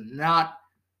 She's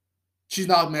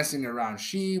not messing around.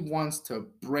 She wants to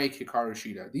break Hikaru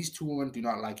Shida. These two women do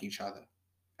not like each other.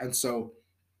 And so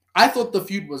I thought the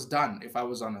feud was done, if I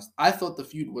was honest. I thought the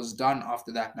feud was done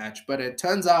after that match. But it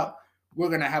turns out it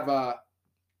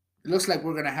looks like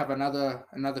we're going to have another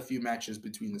few matches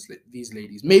between these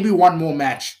ladies. Maybe one more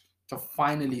match to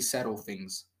finally settle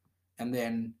things. And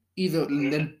then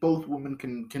both women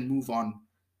can move on.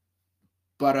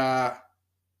 But,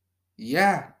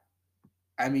 yeah.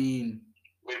 I mean...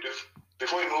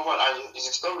 Before we move on, is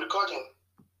it still recording?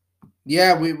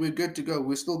 Yeah, we're good to go.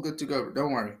 We're still good to go.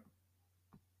 Don't worry.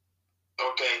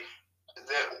 Okay.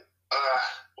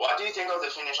 What do you think of the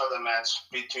finish of the match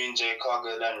between Jade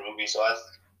Cargill and Ruby? So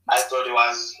I thought it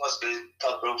was the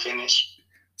top rope finish.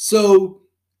 So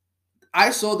I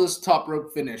saw this top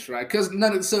rope finish, right? Because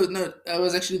it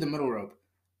was actually the middle rope.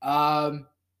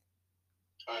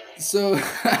 So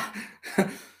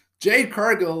Jade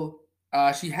Cargill,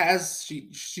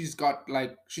 she's got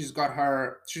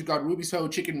Ruby Soho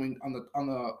chicken wing on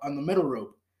the middle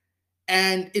rope,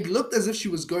 and it looked as if she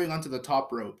was going onto the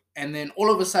top rope, and then all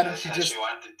of a sudden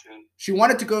she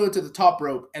wanted to go to the top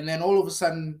rope, and then all of a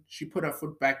sudden she put her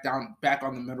foot back on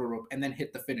the middle rope, and then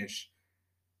hit the finish.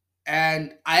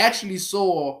 And I actually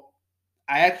saw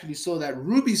that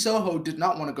Ruby Soho did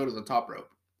not want to go to the top rope.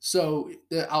 So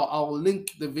I'll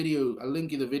link you the video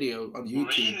on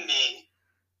YouTube.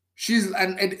 Really?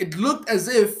 And it looked as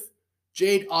if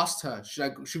Jade asked her,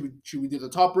 should we do the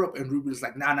top rope? And Ruby was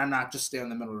like, nah, just stay on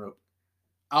the middle rope.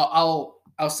 I'll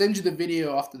send you the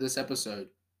video after this episode.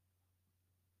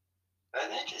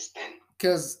 That's interesting.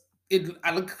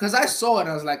 Because I saw it,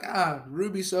 and I was like,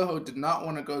 Ruby Soho did not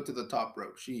want to go to the top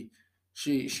rope. She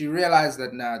realized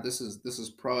that this is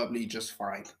probably just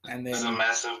fine. And then it's a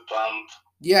massive bump.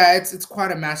 Yeah, it's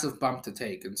quite a massive bump to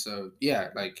take, and so yeah,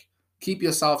 like, keep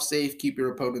yourself safe, keep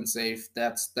your opponent safe.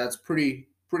 That's pretty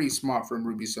smart from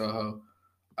Ruby Soho.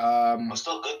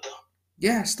 Still good though.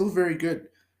 Yeah, still very good. It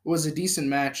was a decent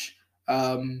match.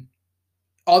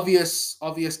 Obvious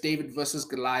David versus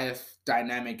Goliath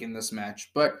dynamic in this match,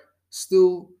 but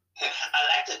still. I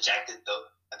like the jacket though.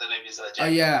 I don't know if you saw the jacket.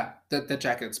 Oh yeah, the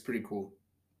jacket's pretty cool.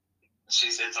 She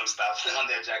said some stuff on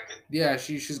their jacket. Yeah,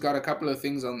 she's got a couple of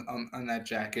things on that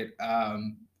jacket.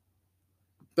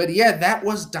 But yeah, that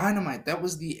was Dynamite. That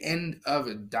was the end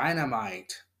of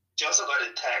Dynamite. She also got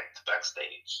attacked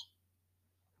backstage.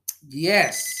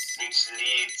 Yes. Which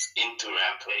leads into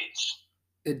Rampage.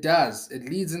 It does. It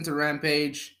leads into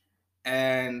Rampage,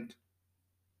 and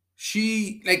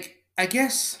she, like, I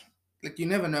guess, like, you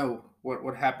never know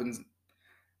what happens.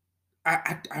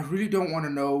 I really don't want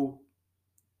to know,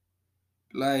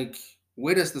 like,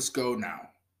 where does this go now,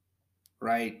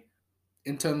 right?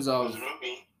 In terms of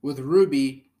with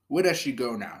Ruby, where does she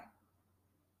go now?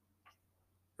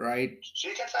 Right? She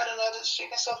can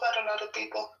still fight a lot of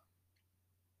people.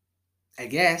 I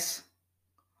guess.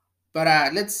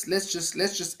 But let's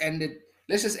just end it.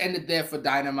 Let's just end it there for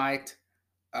Dynamite.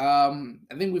 I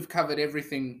think we've covered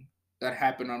everything that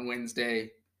happened on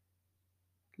Wednesday.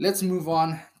 Let's move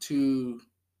on to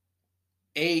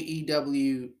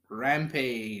AEW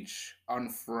Rampage on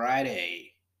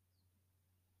Friday.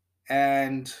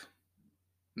 And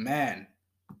man,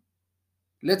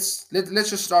 let's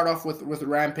just start off with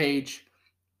Rampage.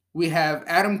 We have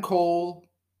Adam Cole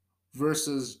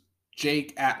versus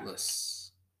Jake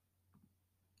Atlas.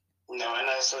 No, and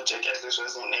I saw Jake Atlas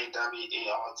was in AEW.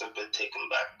 I was a bit taken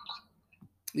back.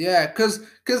 Yeah, because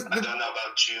I don't know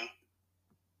about you.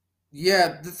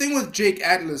 Yeah, the thing with Jake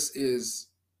Atlas is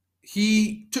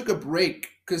he took a break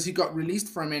because he got released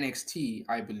from NXT,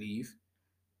 I believe,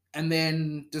 and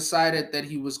then decided that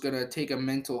he was going to take a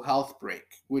mental health break,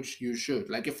 which you should.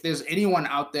 Like, if there's anyone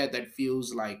out there that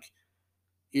feels like,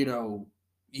 you know,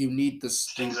 you need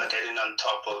this... Things are getting on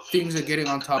top of you. Things are getting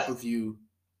on top of you.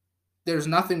 There's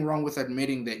nothing wrong with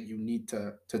admitting that you need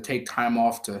to take time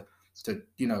off to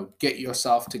you know, get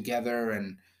yourself together.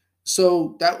 And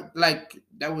so that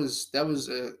was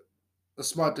a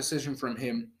smart decision from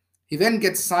him. He then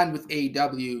gets signed with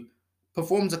AEW,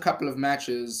 performs a couple of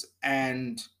matches,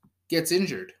 and gets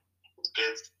injured.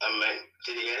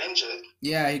 Did he get injured?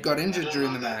 Yeah, he got injured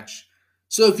during the match.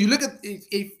 So if you look at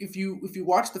if you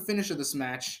watch the finish of this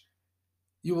match,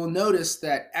 you will notice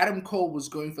that Adam Cole was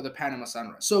going for the Panama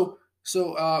Sunrise. So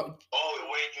oh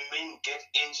wait, you mean get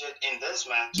injured in this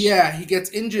match? Yeah, he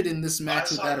gets injured in this match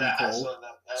with Adam Cole.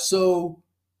 So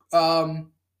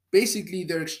basically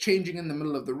they're exchanging in the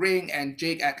middle of the ring, and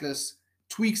Jake Atlas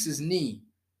tweaks his knee,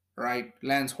 right?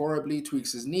 Lands horribly,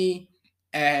 tweaks his knee,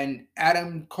 and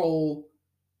Adam Cole,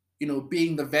 you know,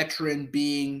 being the veteran,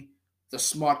 being the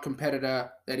smart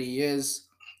competitor that he is,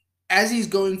 as he's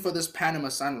going for this Panama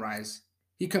Sunrise,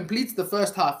 he completes the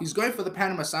first half. He's going for the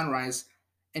Panama Sunrise,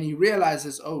 and he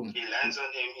realizes, oh, he lands on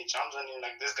him, he jumps on him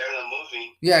like this guy's not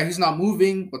moving. Yeah, he's not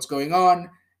moving. What's going on?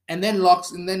 And then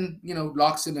locks him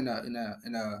in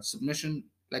a submission.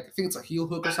 Like, I think it's a heel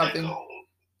hook or something.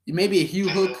 Maybe a heel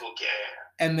hook. Yeah.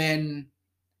 And then,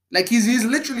 like, he's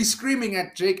literally screaming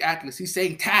at Jake Atlas. He's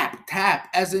saying tap,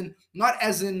 as in, not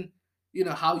as in, you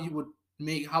know, how you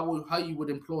would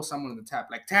implore someone to tap,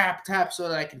 like tap so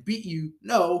that I can beat you.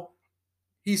 No.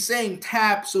 He's saying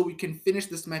tap so we can finish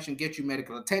this match and get you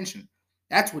medical attention.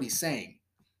 That's what he's saying.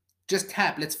 Just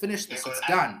tap. Let's finish this. It's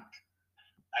done.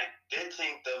 I did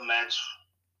think the match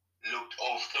looked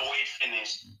off the way it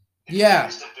finished. Yeah.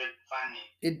 It finished a bit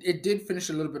funny. It did finish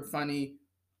a little bit funny.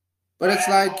 But it's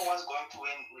like... I was going to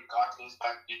win regardless, but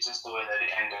it's just the way that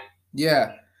it ended.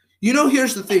 Yeah. You know,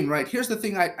 here's the thing, right? Here's the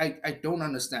thing I don't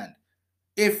understand.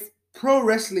 If pro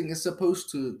wrestling is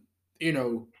supposed to, you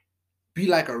know, be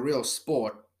like a real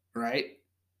sport, right?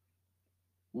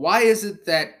 Why is it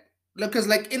that, because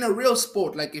like in a real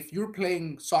sport, like if you're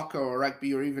playing soccer or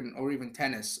rugby or even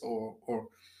tennis or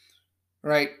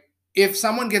right, if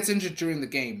someone gets injured during the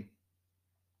game,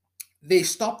 they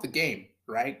stop the game,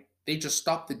 right? They just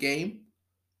stop the game,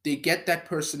 they get that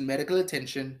person medical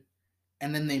attention,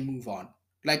 and then they move on.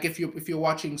 Like if you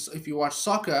watch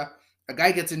soccer, a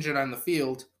guy gets injured on the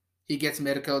field, he gets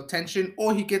medical attention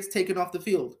or he gets taken off the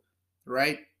field.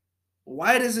 Right?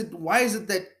 Why is it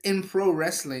that in pro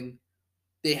wrestling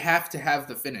they have to have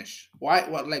the finish? Why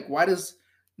does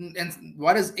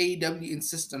AEW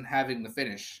insist on having the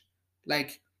finish?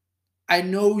 Like, I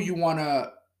know you want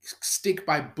to stick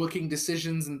by booking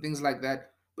decisions and things like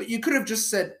that, but you could have just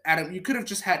said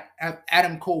have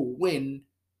Adam Cole win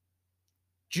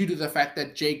due to the fact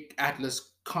that Jake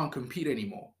Atlas can't compete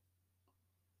anymore.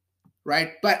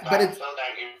 Right? But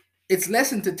it's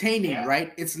less entertaining, yeah.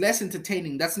 Right? It's less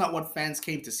entertaining. That's not what fans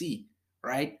came to see,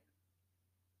 right?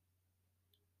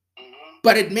 Mm-hmm.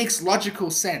 But it makes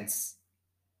logical sense.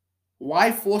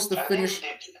 Why force the finish?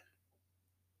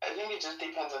 I think it just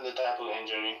depends on the type of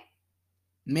injury.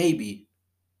 Maybe.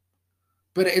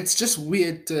 But it's just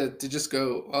weird to just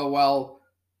go, oh, well,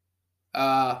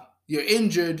 you're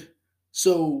injured,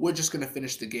 so we're just going to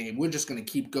finish the game. We're just going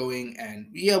to keep going, and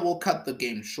yeah, we'll cut the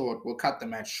game short. We'll cut the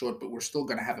match short, but we're still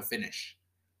going to have a finish.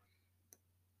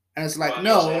 And it's like,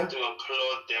 no. You have to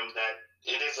applaud them that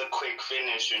it is a quick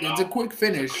finish, It's a quick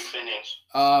finish. It's a quick finish.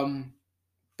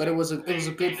 But it was a good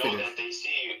finish. They know that they see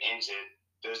you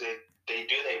injured. They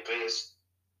do their best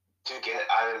to get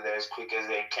out of there as quick as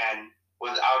they can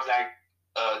without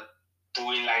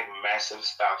doing massive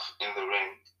stuff in the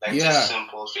ring. Just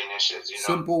simple finishes,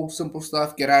 Simple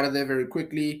stuff. Get out of there very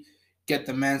quickly. Get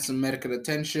the man some medical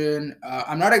attention.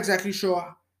 I'm not exactly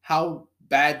sure how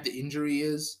bad the injury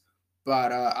is,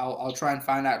 but I'll try and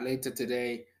find out later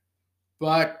today.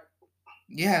 But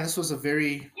yeah, this was a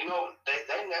very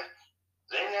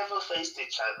they never faced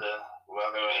each other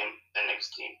rather in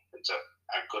NXT.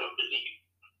 I couldn't believe.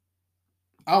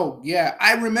 Oh yeah,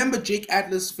 I remember Jake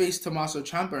Atlas faced Tommaso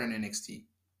Ciampa in NXT.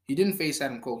 He didn't face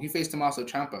Adam Cole. He faced Tommaso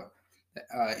Ciampa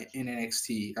in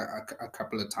NXT a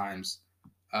couple of times.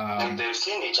 And they've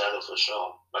seen each other for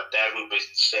sure, but they haven't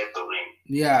shared the ring.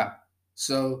 Yeah,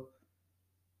 so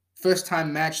first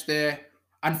time match there.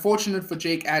 Unfortunate for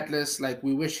Jake Atlas.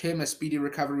 We wish him a speedy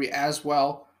recovery as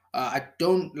well. I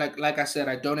don't like I said,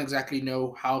 I don't exactly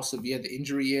know how severe the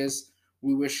injury is.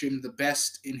 We wish him the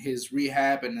best in his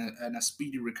rehab and a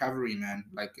speedy recovery, man.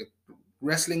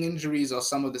 Wrestling injuries are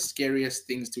some of the scariest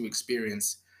things to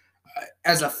experience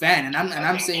as a fan, and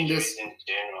I'm saying this in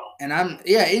general. And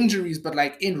injuries, but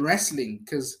in wrestling,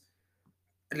 because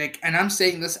and I'm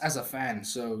saying this as a fan,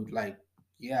 so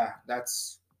yeah,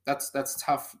 that's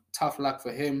tough luck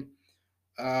for him.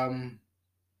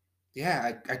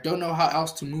 Yeah, I don't know how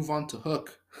else to move on to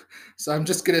Hook. So I'm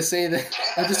just gonna say that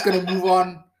I'm just gonna move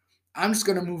on. I'm just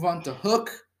gonna move on to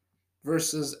Hook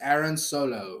versus Aaron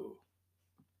Solo.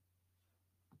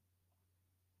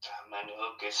 Man,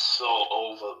 Hook is so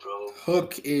over, bro.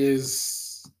 Hook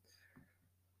is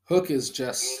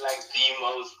just he's the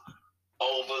most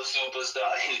over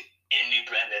superstar in any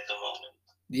brand at the moment.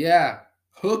 Yeah,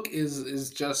 Hook is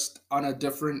just on a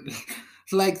different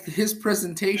his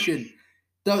presentation.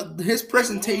 His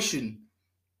presentation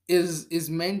is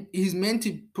meant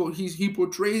he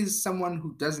portrays someone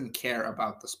who doesn't care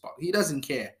about the spot. He doesn't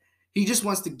care. He just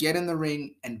wants to get in the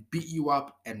ring and beat you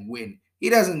up and win.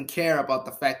 He doesn't care about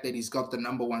the fact that he's got the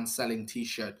 #1 selling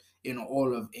t-shirt in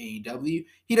all of AEW.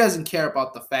 He doesn't care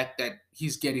about the fact that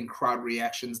he's getting crowd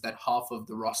reactions that half of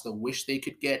the roster wish they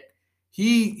could get.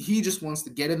 He just wants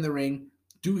to get in the ring,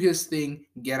 do his thing,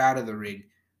 get out of the ring.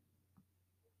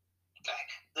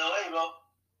 No way, bro.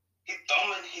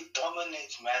 He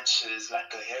dominates matches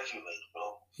like a heavyweight,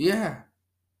 bro. Yeah.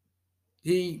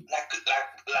 He like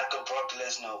a Brock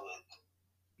Lesnar would.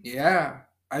 Yeah.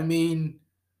 I mean,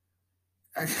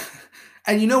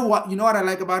 and you know what I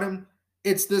like about him?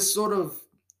 It's this sort of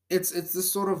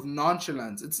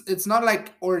nonchalance. It's not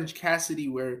like Orange Cassidy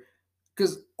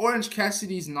because Orange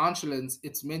Cassidy's nonchalance,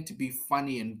 it's meant to be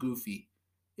funny and goofy.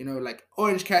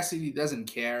 Orange Cassidy doesn't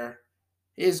care.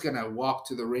 He's going to walk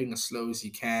to the ring as slow as he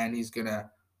can. He's going to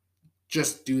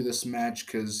just do this match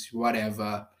because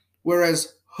whatever.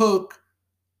 Whereas Hook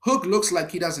looks like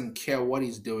he doesn't care what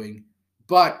he's doing.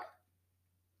 But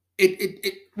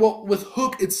with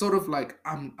Hook, it's sort of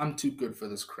I'm too good for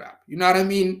this crap. You know what I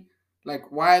mean?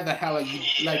 Why the hell are you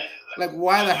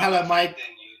why the hell am I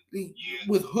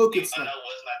with Hook? It's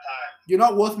you're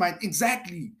not worth my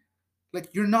exactly.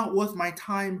 You're not worth my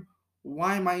time.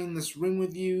 Why am I in this ring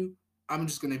with you? I'm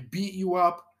just gonna beat you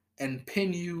up and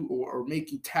pin you or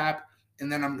make you tap, and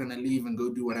then I'm gonna leave and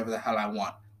go do whatever the hell I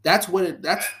want. That's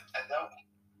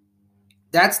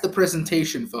the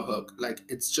presentation for Hook.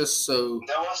 It's just so.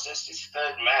 That was just his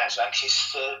third match, his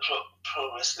third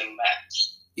pro wrestling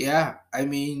match. Yeah, I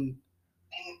mean.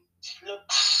 And he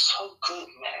looks so good,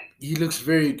 man. He looks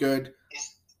very good.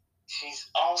 He's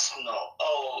awesome.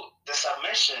 Oh, the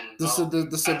submission. The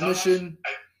submission,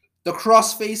 the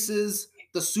cross faces,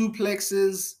 the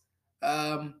suplexes,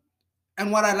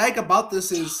 and what I like about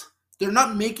this is they're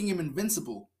not making him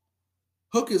invincible.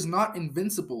 Hook is not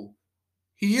invincible.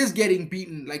 He is getting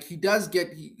beaten. He does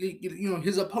get,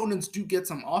 his opponents do get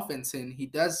some offense in. He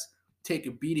does take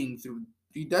a beating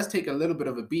he does take a little bit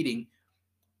of a beating,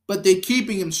 but they're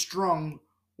keeping him strong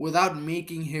without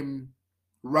making him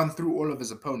run through all of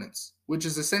his opponents, which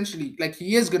is essentially,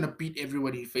 he is going to beat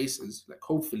everyone he faces,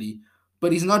 hopefully,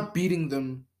 but he's not beating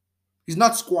them. He's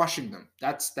not squashing them.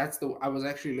 That's I was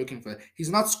actually looking for. He's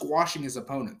not squashing his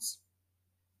opponents.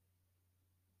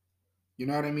 You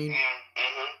know what I mean?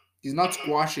 Mm-hmm. He's not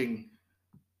squashing.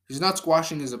 He's not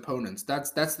squashing his opponents.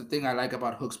 That's the thing I like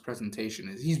about Hook's presentation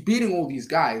is he's beating all these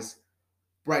guys,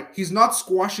 right? He's not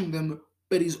squashing them,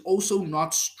 but he's also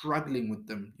not struggling with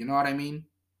them. You know what I mean?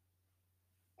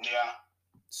 Yeah.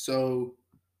 So,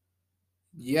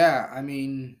 yeah, I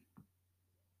mean,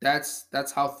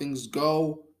 that's how things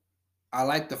go. I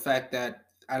like the fact that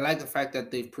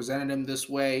they've presented him this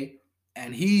way,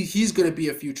 and he's gonna be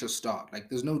a future star. Like,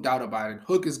 there's no doubt about it.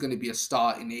 Hook is gonna be a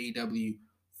star in AEW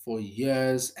for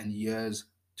years and years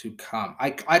to come. I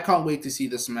can't wait to see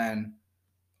this man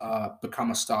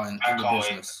become a star in the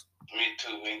business. Wait.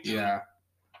 Me too. Yeah.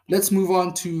 Let's move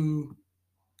on to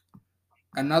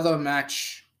another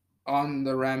match on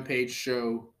the Rampage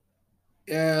show.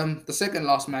 The second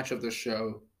last match of the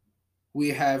show. We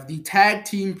have the tag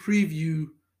team preview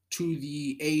to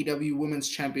the AEW Women's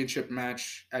Championship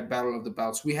match at Battle of the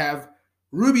Belts. We have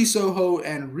Ruby Soho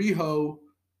and Riho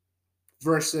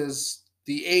versus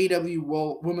the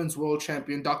AEW Women's World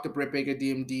Champion Dr. Britt Baker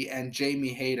D.M.D. and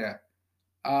Jamie Hayter.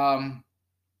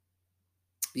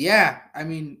 Yeah, I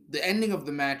mean, the ending of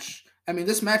the match, I mean,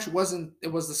 this match it was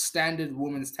the standard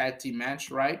women's tag team match,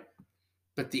 right?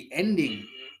 But the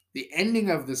ending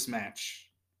of this match,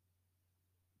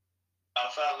 I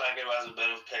felt like it was a bit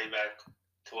of payback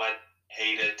to what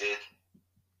Hayter did.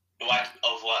 What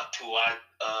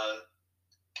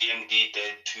DMD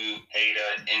did to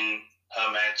Hayter in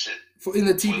her match. In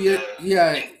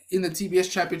the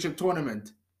TBS Championship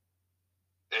tournament.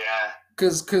 Yeah.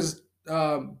 Because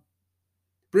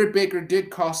Britt Baker did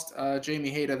cost Jamie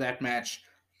Hayter that match,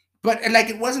 but like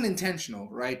it wasn't intentional,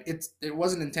 right? It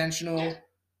wasn't intentional.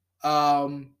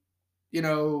 You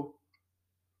know,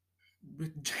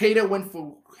 Hayter went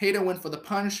for the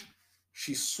punch.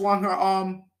 She swung her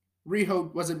arm.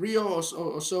 Was it Riho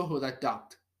or Soho that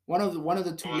ducked? One of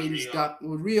the two ladies ducked.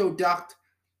 Riho ducked,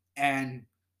 and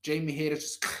Jamie Hayter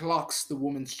just clocks the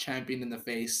women's champion in the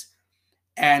face.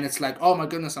 And it's like, oh my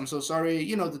goodness, I'm so sorry.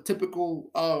 You know, the typical,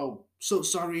 oh, so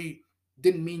sorry,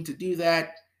 didn't mean to do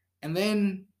that. And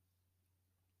then,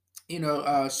 you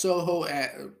know, Soho,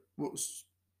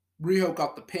 Riho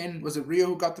got the pin. Was it Riho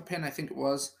who got the pin? I think it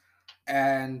was.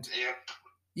 And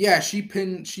yeah, she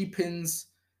pins,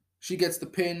 she gets the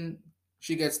pin,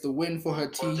 she gets the win for her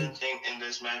team. The important thing in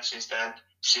this match is that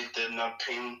she did not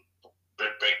pin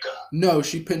Britt Baker. No,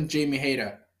 she pinned Jamie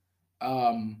Hayter.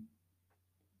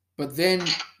 But then,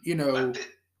 you know, there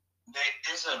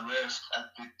is a rift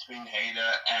between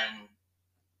Hayter and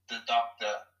the Doctor.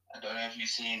 I don't know if you've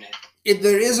seen it.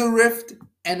 There is a rift,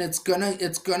 and it's gonna.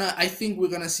 I think we're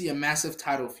gonna see a massive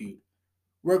title feud.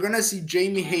 We're gonna see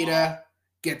Jamie Hayter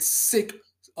get sick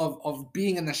of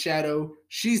being in the shadow.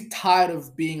 She's tired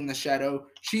of being in the shadow.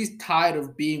 She's tired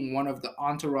of being one of the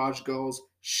entourage girls.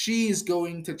 She's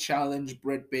going to challenge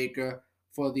Britt Baker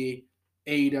for the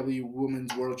AEW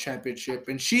Women's World Championship,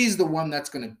 and she's the one that's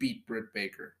going to beat Britt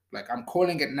Baker. Like, I'm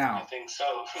calling it now. I think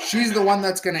so. She's the one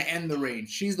that's going to end the reign.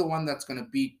 She's the one that's going to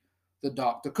beat the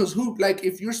Doctor. Because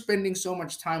if you're spending so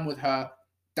much time with her,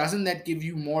 doesn't that give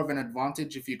you more of an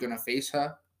advantage if you're going to face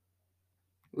her?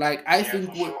 Like, I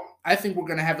think we're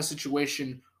going to have a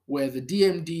situation where the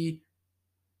DMD,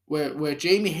 where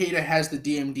Jamie Hayter has the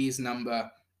DMD's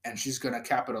number, and she's going to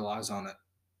capitalize on it.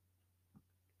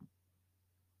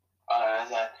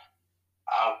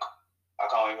 I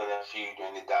can't wait for that feud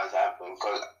when it does happen,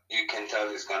 because you can tell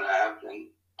it's gonna happen.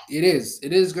 It is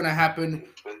gonna happen.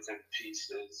 Bits and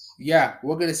pieces. Yeah,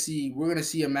 we're gonna see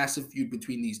a massive feud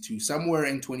between these two somewhere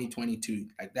in 2022.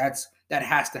 Like that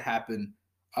has to happen.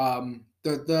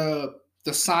 The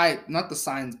side, not the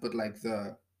signs, but like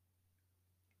the,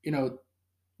 you know,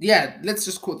 yeah, let's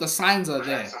just quote, the signs are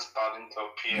there. Are starting to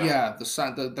appear. Yeah,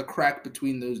 the crack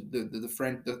between those,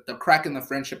 the crack in the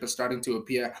friendship is starting to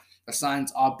appear. The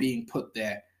signs are being put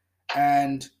there.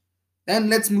 And then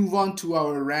let's move on to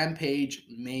our Rampage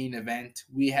main event.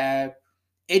 We have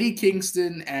Eddie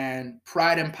Kingston and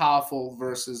Pride and Powerful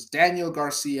versus Daniel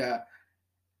Garcia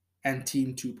and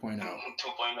Team 2.0. 2.0.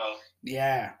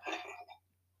 Yeah.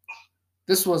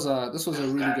 This was a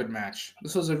really good match.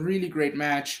 This was a really great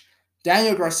match.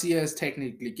 Daniel Garcia is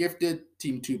technically gifted.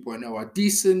 Team 2.0 are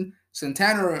decent.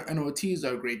 Santana and Ortiz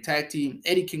are a great tag team.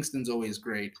 Eddie Kingston's always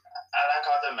great. I like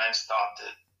how the match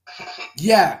started.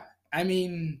 Yeah, I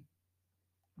mean,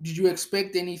 did you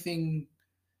expect anything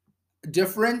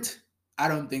different? I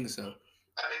don't think so.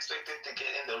 I expected to get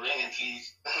in the ring at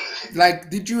least. Like,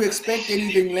 did you expect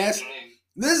anything less?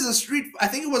 This is a street. I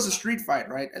think it was a street fight,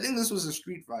 right? I think this was a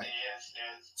street fight. Yes.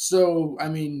 So I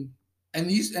mean, and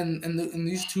these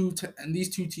two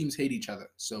teams hate each other.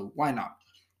 So why not?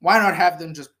 Why not have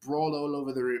them just brawl all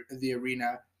over the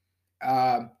arena?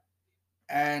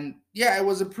 And yeah, it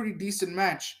was a pretty decent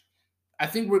match. I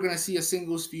think we're gonna see a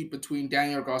singles feud between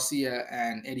Daniel Garcia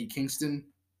and Eddie Kingston.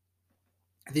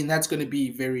 I think that's going to be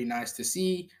very nice to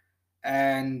see.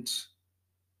 And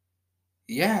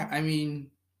yeah, I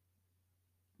mean,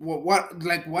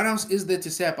 what else is there to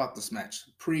say about this match?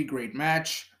 Pretty great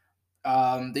match.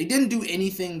 They didn't do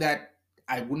anything that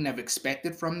I wouldn't have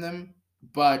expected from them,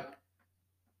 but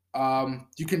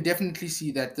you can definitely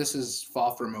see that this is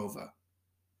far from over.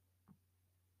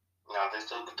 No, they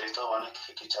still want to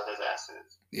kick each other's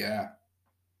asses. Yeah.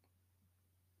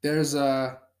 There's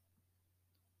a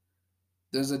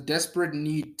desperate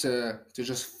need to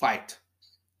just fight,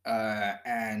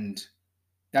 and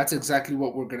that's exactly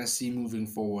what we're gonna see moving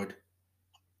forward.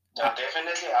 No,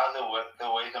 definitely how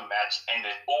the way the match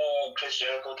ended. Oh, Chris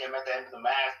Jericho came at the end of the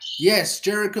match. Yes,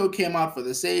 Jericho came out for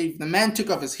the save. The man took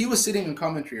off he was sitting in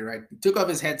commentary, right? He took off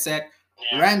his headset,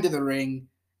 ran to the ring,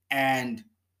 and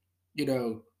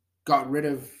got rid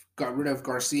of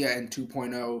Garcia and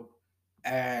 2.0,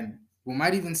 and we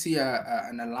might even see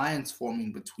an alliance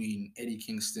forming between Eddie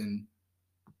Kingston,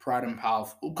 Pride and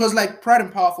Powerful, because Pride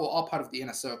and Powerful are all part of the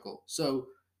Inner Circle. So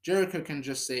Jericho can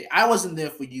just say, "I wasn't there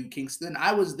for you, Kingston.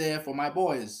 I was there for my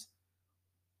boys."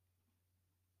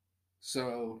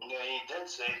 So yeah, he did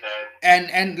say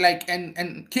that.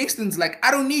 And Kingston's like,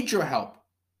 "I don't need your help."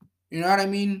 You know what I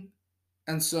mean?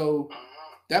 And so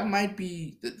that might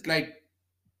be a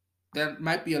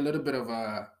little bit of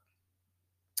a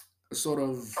sort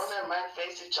of. Oh, they might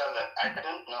face each other. I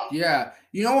don't know. Yeah,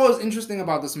 you know what was interesting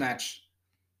about this match?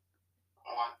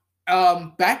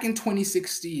 What? Back in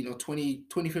 2016 or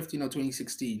 2015 or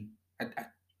 2016, I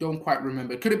don't quite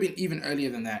remember. It could have been even earlier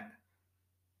than that.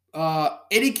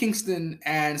 Eddie Kingston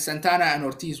and Santana and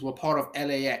Ortiz were part of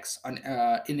LAX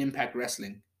in Impact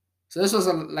Wrestling. So this was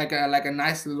a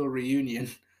nice little reunion.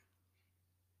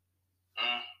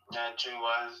 Yeah, true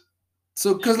was.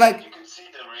 So because you could see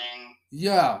the ring.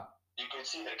 Yeah. You could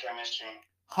see the chemistry.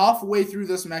 Halfway through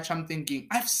this match, I'm thinking,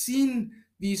 I've seen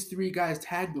these three guys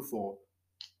tag before.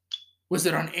 Was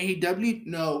it on AEW?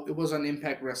 No, it was on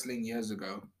Impact Wrestling years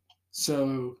ago.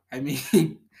 So I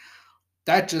mean,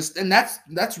 that's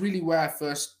really where I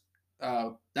first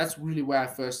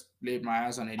laid my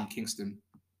eyes on Eddie Kingston.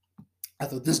 I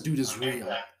thought this dude is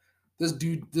real. This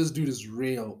dude is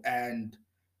real, and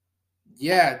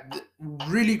yeah,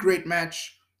 really great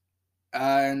match.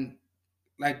 And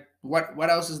what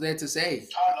else is there to say?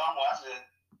 How long was it?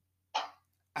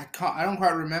 I don't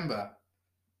quite remember.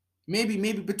 Maybe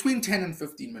between 10 and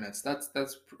 15 minutes. That's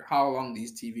how long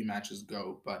these TV matches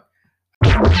go, but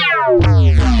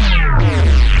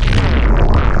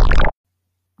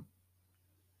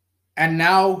and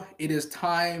now it is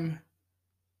time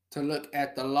to look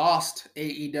at the last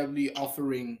AEW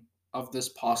offering of this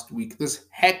past week. This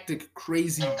hectic,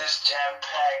 crazy,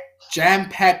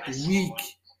 jam-packed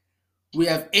week. We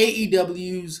have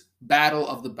AEW's Battle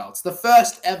of the Belts, the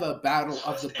first ever Battle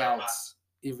of the Belts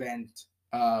event.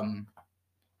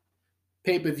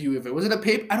 Pay-per-view event. Was it a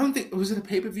pay? I don't think. Was it a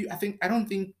pay-per-view? I don't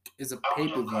think it's a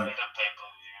pay-per-view.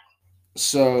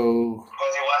 So.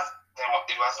 Because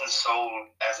it wasn't sold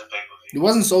as a pay-per-view. It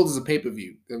wasn't sold as a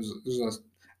pay-per-view. It was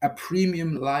a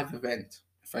premium live event.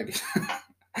 If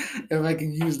I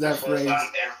can use that phrase.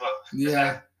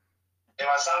 Yeah. It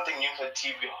was something new for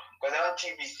TV. Because they're on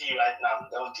TBC right now.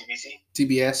 They're on TBC.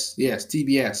 TBS, yes,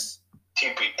 TBS.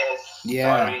 TBS.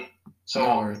 Yeah. Sorry.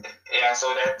 So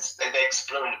so they're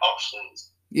exploring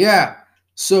options. Yeah.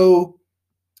 So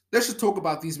let's just talk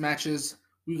about these matches.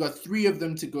 We got 3 of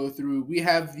them to go through. We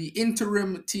have the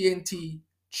Interim TNT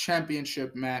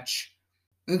Championship match.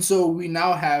 And so we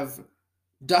now have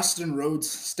Dustin Rhodes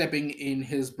stepping in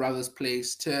his brother's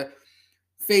place to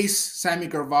face Sammy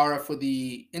Guevara for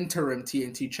the Interim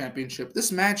TNT Championship.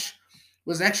 This match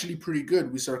was actually pretty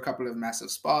good. We saw a couple of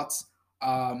massive spots.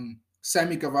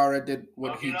 Sammy Guevara did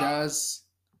what he does.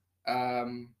 Do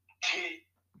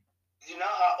you know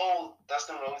how old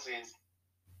Dustin Rhodes is?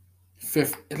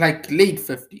 Late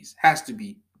 50s. Has to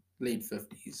be late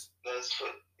 50s.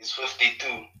 He's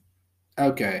 52.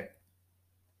 Okay.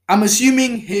 I'm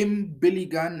assuming him, Billy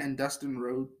Gunn, and Dustin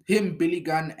Rhodes. Billy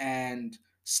Gunn, and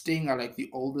Sting are the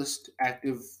oldest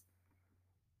active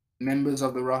members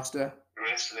of the roster.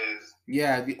 Wrestlers.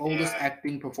 Yeah, the oldest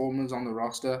acting performers on the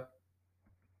roster.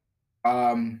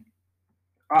 I'm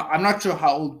not sure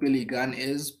how old Billy Gunn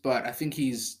is, but I think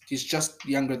he's just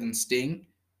younger than Sting.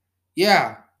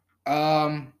 Yeah.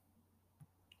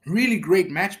 Really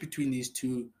great match between these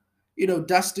two.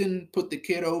 Dustin put the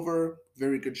kid over.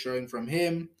 Very good showing from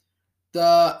him.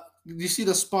 You see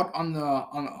the spot on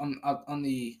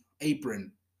the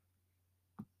apron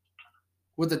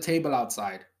with the table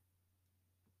outside.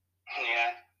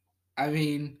 Yeah. I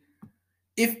mean,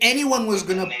 if anyone was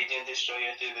gonna Canadian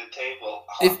Destroyer to the table.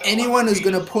 If anyone is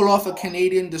going to pull off a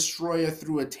Canadian destroyer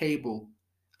through a table,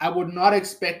 I would not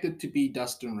expect it to be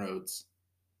Dustin Rhodes.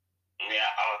 Yeah,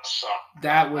 I was shocked.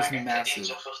 That was like, massive. At the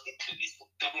age of 52, he's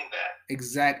doing that.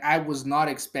 Exact. I was not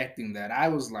expecting that. I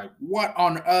was like, what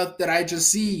on earth did I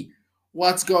just see?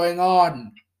 What's going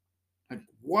on? Like,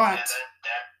 what? Yeah,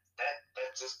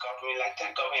 that just got me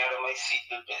out of my seat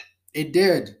a bit. It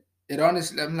did. It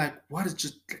honestly, I'm like, what is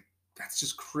just, that's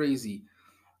just crazy.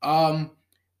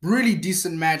 Really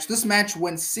decent match. This match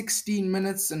went 16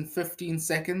 minutes and 15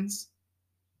 seconds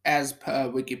as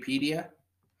per Wikipedia.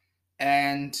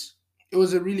 And it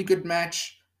was a really good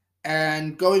match.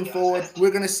 And going forward,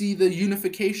 we're going to see the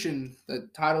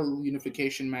title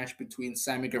unification match between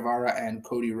Sammy Guevara and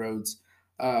Cody Rhodes.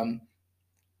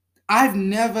 I've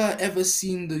never ever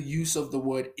seen the use of the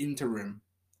word interim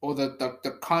or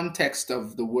the context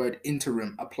of the word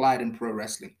interim applied in pro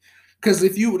wrestling. Because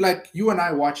if you and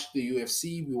I watch the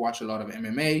UFC, we watch a lot of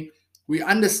MMA, we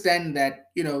understand that,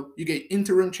 you get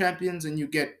interim champions and you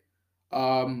get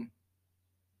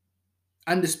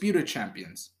undisputed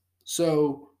champions.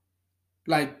 So,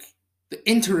 like, the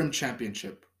interim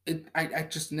championship, I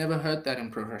just never heard that in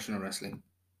professional wrestling.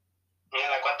 Yeah,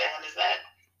 like, what the hell is that?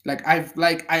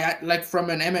 Like,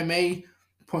 from an MMA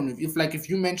point of view, if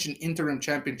you mention interim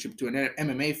championship to an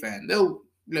MMA fan,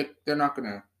 they're not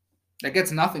gonna,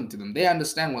 it's nothing to them. They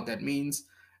understand what that means.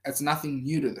 It's nothing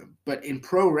new to them. But in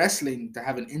pro wrestling, to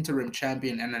have an interim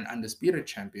champion and an undisputed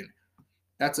champion,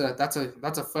 that's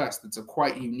a first. It's a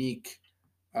quite unique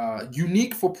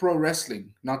for pro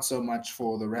wrestling, not so much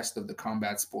for the rest of the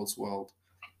combat sports world.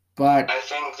 But I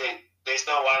think they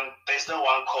still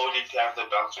want Cody to have the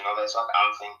belt. That's what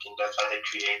I'm thinking. That's why they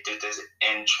created this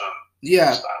interim.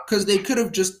 Yeah, because they could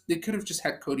have just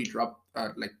had Cody drop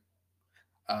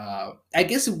I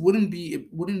guess it wouldn't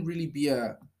really be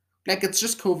a, it's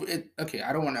just COVID. Okay,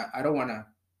 I don't wanna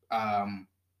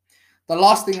the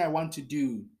last thing I want to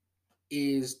do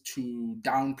is to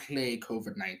downplay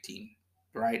COVID-19,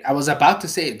 right? I was about to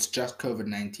say it's just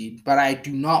COVID-19, but I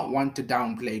do not want to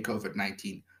downplay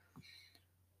COVID-19.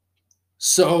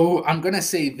 So I'm gonna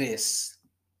say this: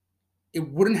 it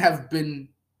wouldn't have been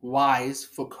wise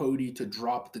for Cody to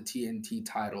drop the TNT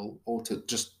title or to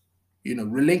just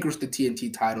relinquish the TNT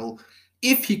title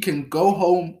if he can go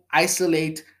home,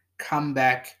 isolate, come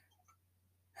back,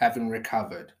 having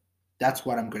recovered. That's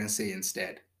what I'm going to say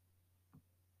instead.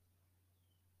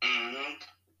 Mm-hmm.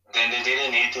 Then they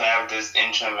didn't need to have this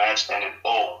interim match then at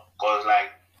all, because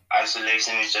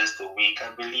isolation is just a week,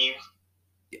 I believe.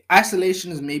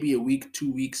 Isolation is maybe a week,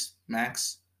 2 weeks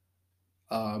max.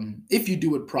 If you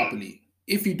do it properly.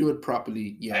 If you do it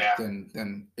properly,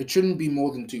 then it shouldn't be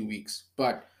more than 2 weeks.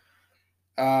 But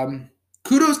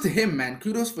kudos to him, man.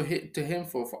 Kudos to him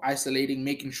for isolating,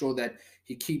 making sure that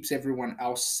he keeps everyone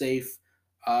else safe.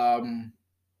 That's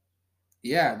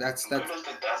kudos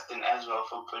to Dustin as well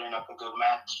for putting up a good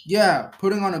match. Yeah,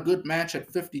 putting on a good match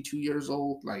at 52 years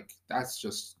old, that's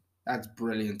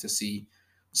brilliant to see.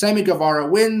 Sammy Guevara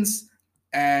wins,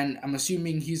 and I'm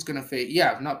assuming he's gonna face.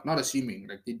 Yeah, not assuming.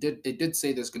 They did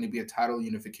say there's gonna be a title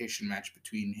unification match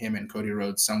between him and Cody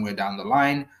Rhodes somewhere down the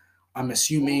line. I'm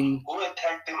assuming. Who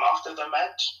attacked him after the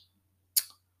match?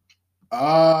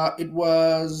 It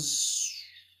was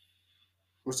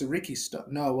it Ricky Starks?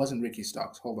 No, it wasn't Ricky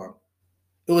Starks. Hold on.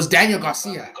 It was Daniel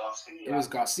Garcia. It was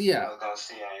Garcia.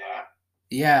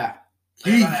 Yeah.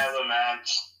 They're gonna have a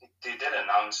match. They did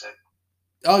announce it.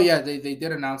 Oh yeah, they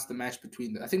did announce the match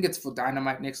between them. I think it's for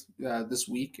Dynamite this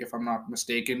week, if I'm not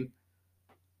mistaken.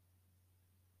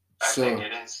 I think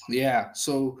it is. Yeah,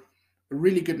 so a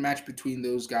really good match between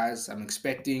those guys. I'm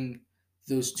expecting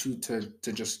those two to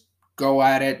just go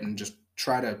at it and just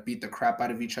try to beat the crap out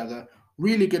of each other.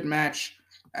 Really good match.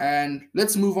 And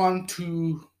let's move on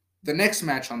to the next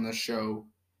match on the show.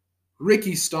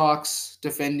 Ricky Starks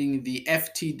defending the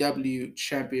FTW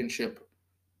Championship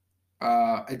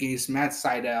against Matt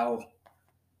Sydal.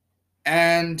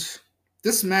 And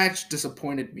this match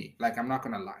disappointed me. I'm not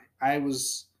going to lie. I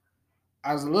was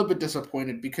a little bit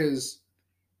disappointed because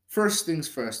first things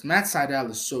first, Matt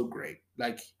Sydal is so great.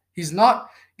 He's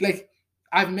not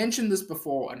I've mentioned this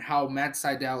before and how Matt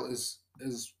Sydal is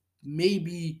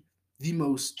maybe the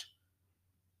most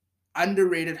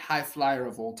underrated high flyer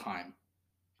of all time.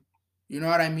 You know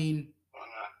what I mean?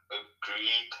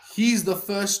 Agreed. He's the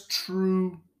first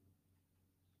true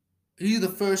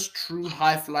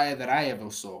high flyer that I ever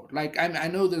saw. I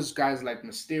know there's guys like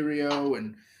Mysterio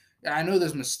and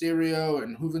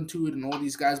Juventud and all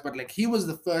these guys, but he was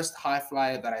the first high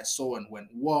flyer that I saw and went,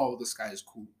 whoa, this guy is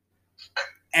cool.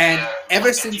 And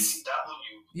ever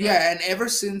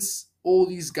since all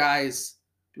these guys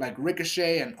like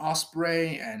Ricochet and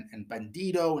Osprey and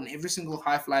Bandito and every single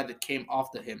high fly that came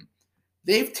after him.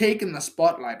 They've taken the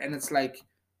spotlight, and it's like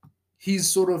he's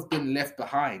sort of been left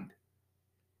behind.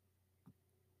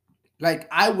 Like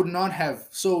I would not have.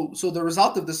 So the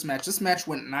result of this match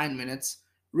went 9 minutes.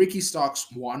 Ricky Starks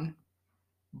won,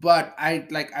 but I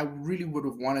really would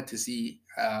have wanted to see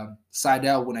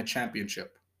Sydal win a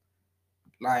championship.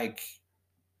 Like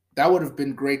that would have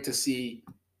been great to see,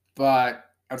 but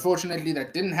unfortunately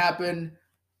that didn't happen.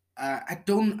 I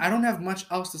don't have much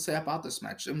else to say about this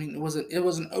match. I mean, it was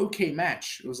an okay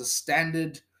match. It was a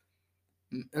standard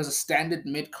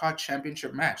mid card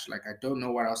championship match. Like I don't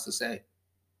know what else to say.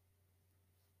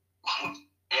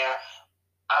 Yeah,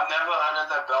 I've never heard of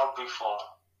that belt before,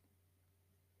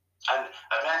 and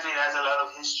apparently it has a lot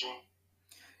of history.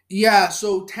 Yeah,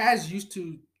 so Taz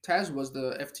was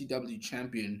the FTW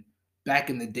champion back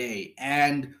in the day,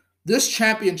 and what this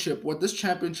championship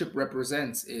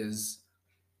represents is,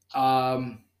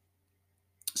 so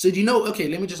do you know? Okay,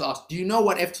 let me just ask. Do you know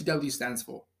what FTW stands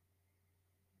for?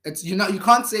 It's you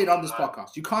can't say it on this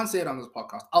podcast. You can't say it on this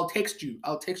podcast. I'll text you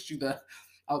the.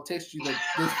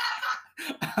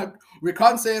 We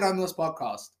can't say it on this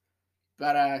podcast,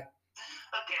 but Okay.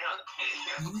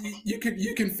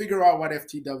 you can figure out what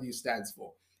FTW stands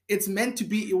for. It was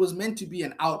meant to be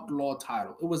an outlaw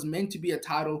title. It was meant to be a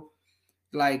title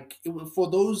like for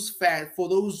those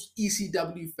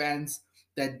ECW fans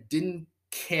that didn't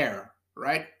care,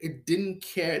 right? They didn't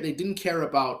care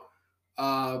about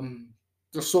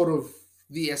the sort of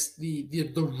the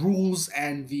rules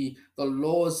and the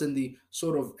laws and the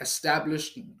sort of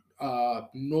established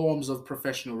norms of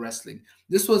professional wrestling.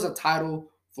 This was a title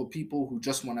for people who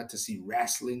just wanted to see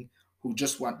wrestling, who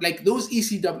just want like those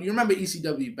ECW. You remember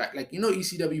ECW back, like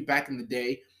ECW back in the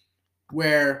day,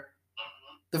 where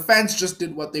the fans just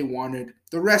did what they wanted,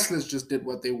 the wrestlers just did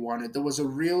what they wanted. There was a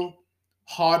real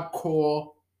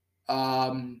hardcore,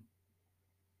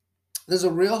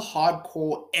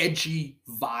 edgy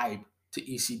vibe to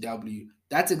ECW.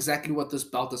 That's exactly what this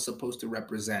belt is supposed to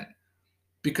represent.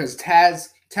 Because Taz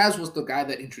was the guy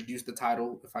that introduced the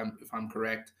title, if I'm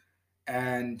correct,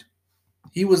 and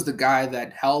he was the guy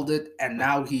that held it, and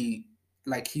now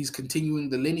he's continuing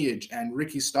the lineage, and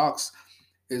Ricky Starks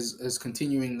is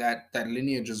continuing that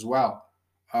lineage as well.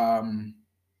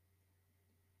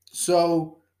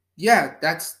 So yeah,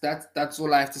 that's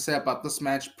all I have to say about this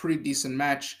match. Pretty decent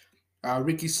match.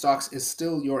 Ricky Starks is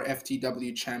still your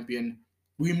FTW champion.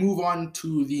 We move on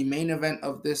to the main event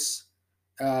of this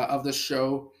of the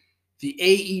show, the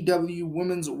AEW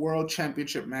Women's World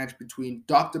Championship match between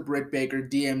Dr. Britt Baker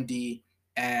D.M.D.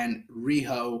 and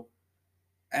Riho.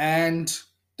 And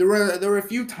there were a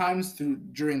few times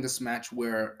during this match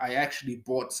where I actually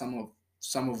bought some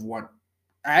of what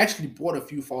I actually bought a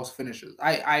few false finishes.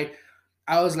 I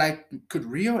was like, could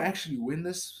Riho actually win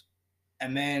this?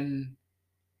 And then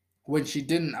when she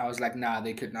didn't, I was like, nah,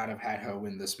 they could not have had her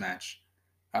win this match.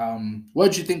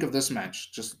 What did you think of this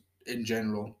match, just in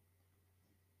general?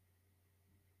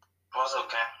 It was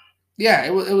okay. Yeah,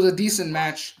 it was a decent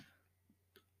match.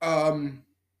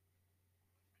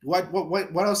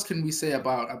 What else can we say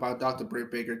about Dr.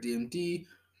 Britt Baker D.M.D.?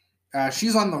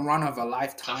 She's on the run of a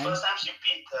lifetime. The first time she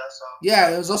beat her, so yeah,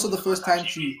 it was also the first time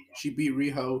she beat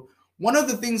Riho. One of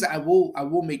the things that I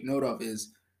will make note of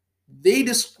is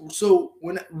so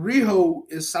when Riho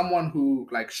is someone who,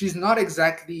 like, she's not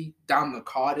exactly down the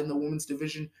card in the women's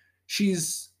division.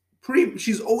 She's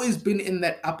always been in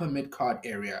that upper mid card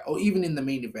area, or even in the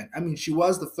main event. I mean, she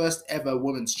was the first ever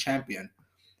women's champion.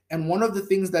 And one of the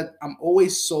things that I'm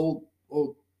always sold,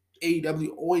 or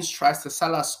AEW always tries to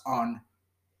sell us on,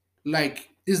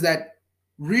 like, is that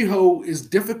Riho is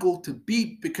difficult to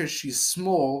beat because she's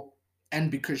small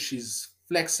and because she's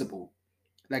flexible.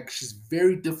 Like, she's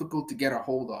very difficult to get a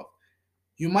hold of.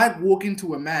 You might walk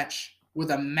into a match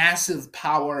with a massive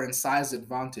power and size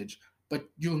advantage, but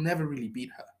you'll never really beat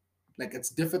her. Like, it's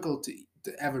difficult to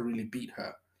ever really beat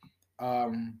her.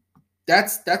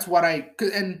 That's what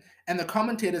and the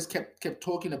commentators kept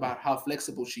talking about how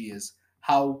flexible she is,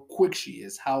 how quick she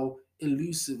is, how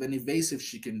elusive and evasive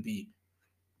she can be.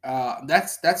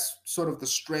 That's sort of the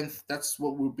strength. That's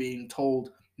what we're being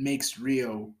told makes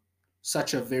Riho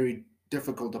such a very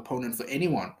difficult opponent for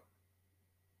anyone.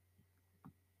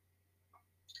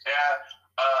 Yeah,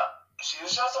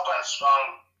 she's also quite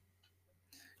strong.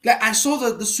 Like, I saw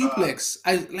the suplex.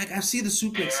 I see the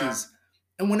suplexes, yeah.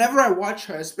 And whenever I watch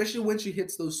her, especially when she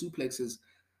hits those suplexes,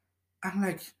 I'm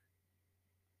like,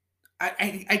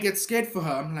 I get scared for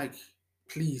her. I'm like,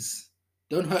 please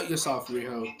don't hurt yourself,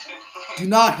 Riho. Do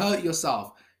not hurt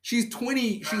yourself. She's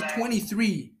 20. She's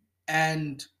 23,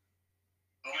 and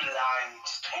you lied.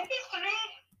 maybe 3.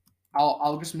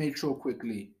 I'll just make sure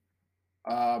quickly.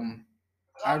 I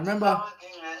remember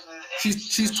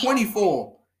she's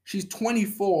 24. She's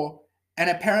 24, and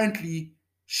apparently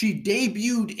she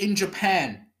debuted in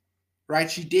Japan. Right?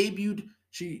 She debuted.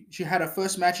 She had her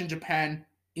first match in Japan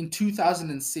in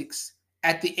 2006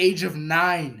 at the age of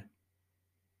 9.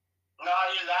 No,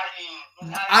 you're lying.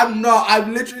 I'm not.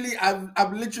 I'm literally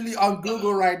on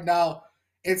Google right now.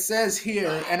 It says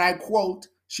here, and I quote,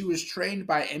 she was trained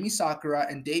by Emi Sakura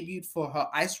and debuted for her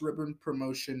Ice Ribbon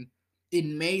promotion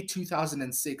in May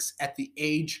 2006 at the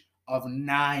age of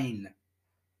 9.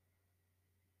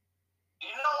 You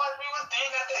know what we was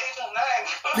doing at the age of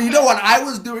 9? You know what I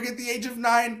was doing at the age of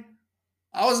 9?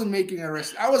 I wasn't making a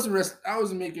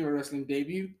making a wrestling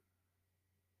debut.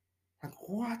 Like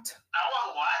what? I was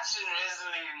watching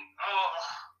wrestling. Oh,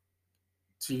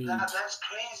 dude, that's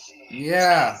crazy.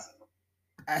 Yeah,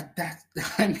 I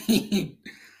mean,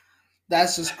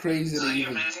 that's just crazy. So you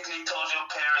basically told your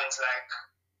parents, like,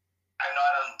 I know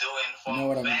what I'm doing from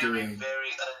very early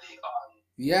on.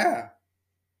 Yeah.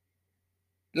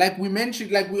 Like we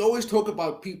mentioned, like we always talk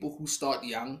about people who start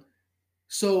young.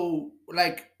 So,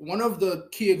 like, one of the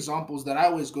key examples that I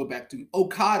always go back to,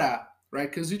 Okada, right?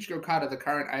 Kazuchika Okada, the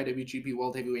current IWGP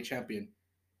World Heavyweight Champion.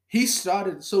 He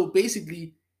started, so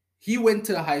basically, he went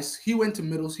to primary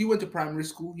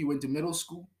school, he went to middle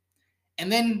school, and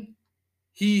then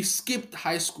he skipped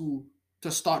high school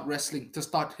to start wrestling, to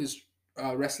start his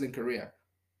wrestling career.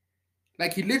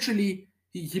 Like, he literally,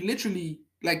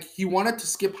 like, he wanted to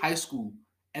skip high school,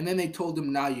 and then they told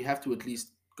him, now you have to at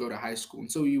least go to high school.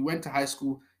 And so he went to high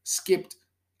school, skipped,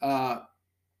 I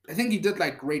think he did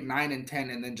like grade 9 and 10,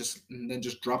 and then just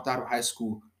dropped out of high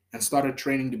school and started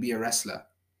training to be a wrestler.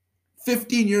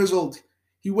 15 years old.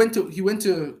 He went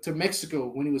to Mexico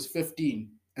when he was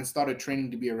 15 and started training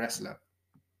to be a wrestler.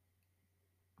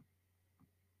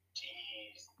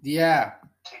 Jeez. Yeah.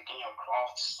 Taking your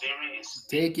craft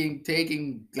seriously.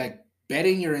 Taking like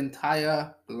betting your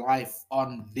entire life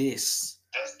on this.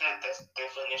 That's the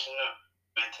definition of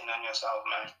betting on yourself,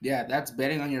 man. Yeah, that's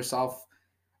betting on yourself.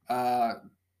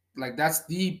 Like that's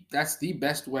the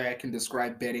best way I can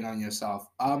describe betting on yourself.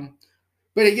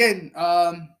 But again,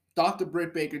 Dr.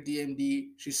 Britt Baker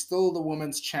D.M.D. She's still the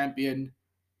women's champion.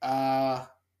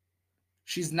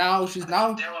 She's now. There were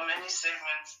many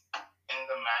segments in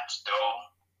the match though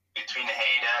between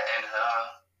Hayter and her.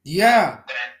 Yeah.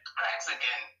 That cracks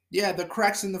again. Yeah, the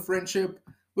cracks in the friendship,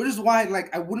 which is why,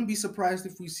 like, I wouldn't be surprised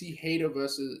if we see Hayter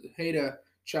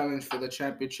challenge for the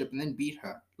championship and then beat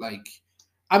her. Like,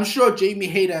 I'm sure Jamie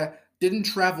Hayter didn't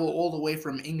travel all the way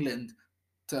from England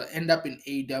to end up in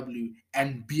AEW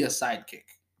and be a sidekick,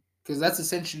 because that's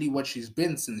essentially what she's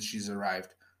been since she's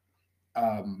arrived.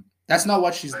 That's not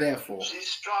what she's there for. She's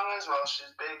strong as well. She's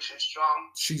big. She's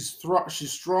strong.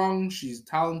 She's strong. She's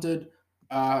talented.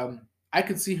 I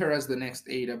could see her as the next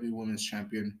AEW Women's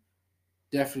Champion.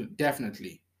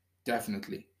 Definitely.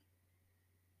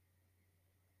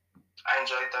 I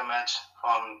enjoyed the match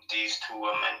from these two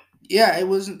women. Yeah, it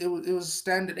was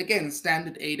standard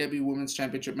AEW Women's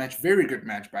Championship match. Very good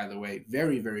match, by the way.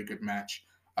 Very, very good match.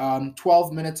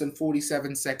 12 minutes and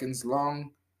 47 seconds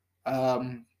long.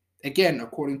 Again,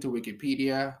 according to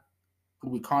Wikipedia, who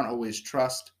we can't always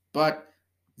trust, but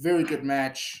very good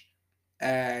match.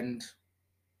 And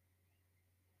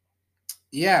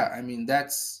yeah, I mean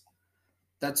that's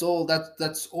all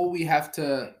we have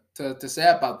to say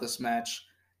about this match.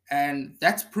 And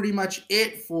that's pretty much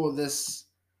it for this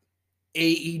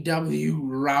AEW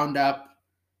roundup.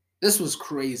 This was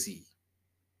crazy.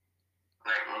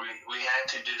 Like we had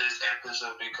to do this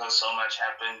episode because so much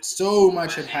happened. So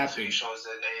much had happened. Shows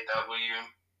at AEW.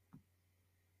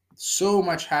 So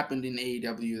much happened in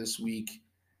AEW this week,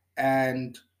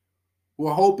 and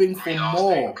we're hoping for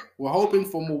more.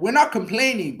 We're not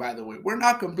complaining, by the way. We're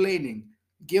not complaining.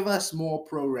 Give us more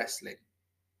pro wrestling.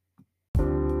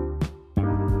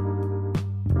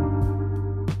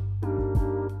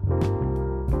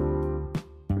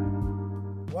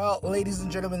 Well, ladies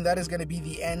and gentlemen, that is going to be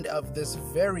the end of this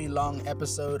very long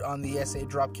episode on the SA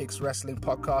Dropkicks Wrestling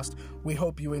Podcast. We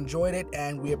hope you enjoyed it,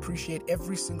 and we appreciate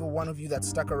every single one of you that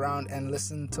stuck around and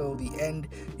listened till the end.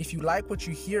 If you like what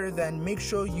you hear, then make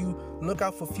sure you look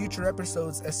out for future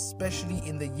episodes, especially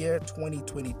in the year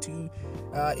 2022.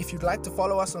 If you'd like to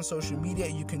follow us on social media,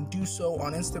 you can do so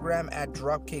on Instagram at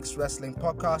Dropkicks Wrestling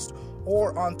Podcast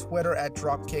or on Twitter at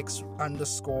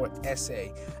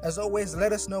Dropkicks_SA. As always,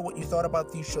 let us know what you thought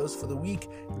about these shows for the week.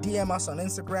 DM us on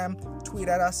Instagram, tweet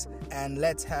at us, and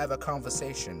let's have a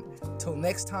conversation. Till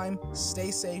next time,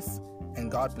 stay safe and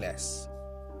God bless.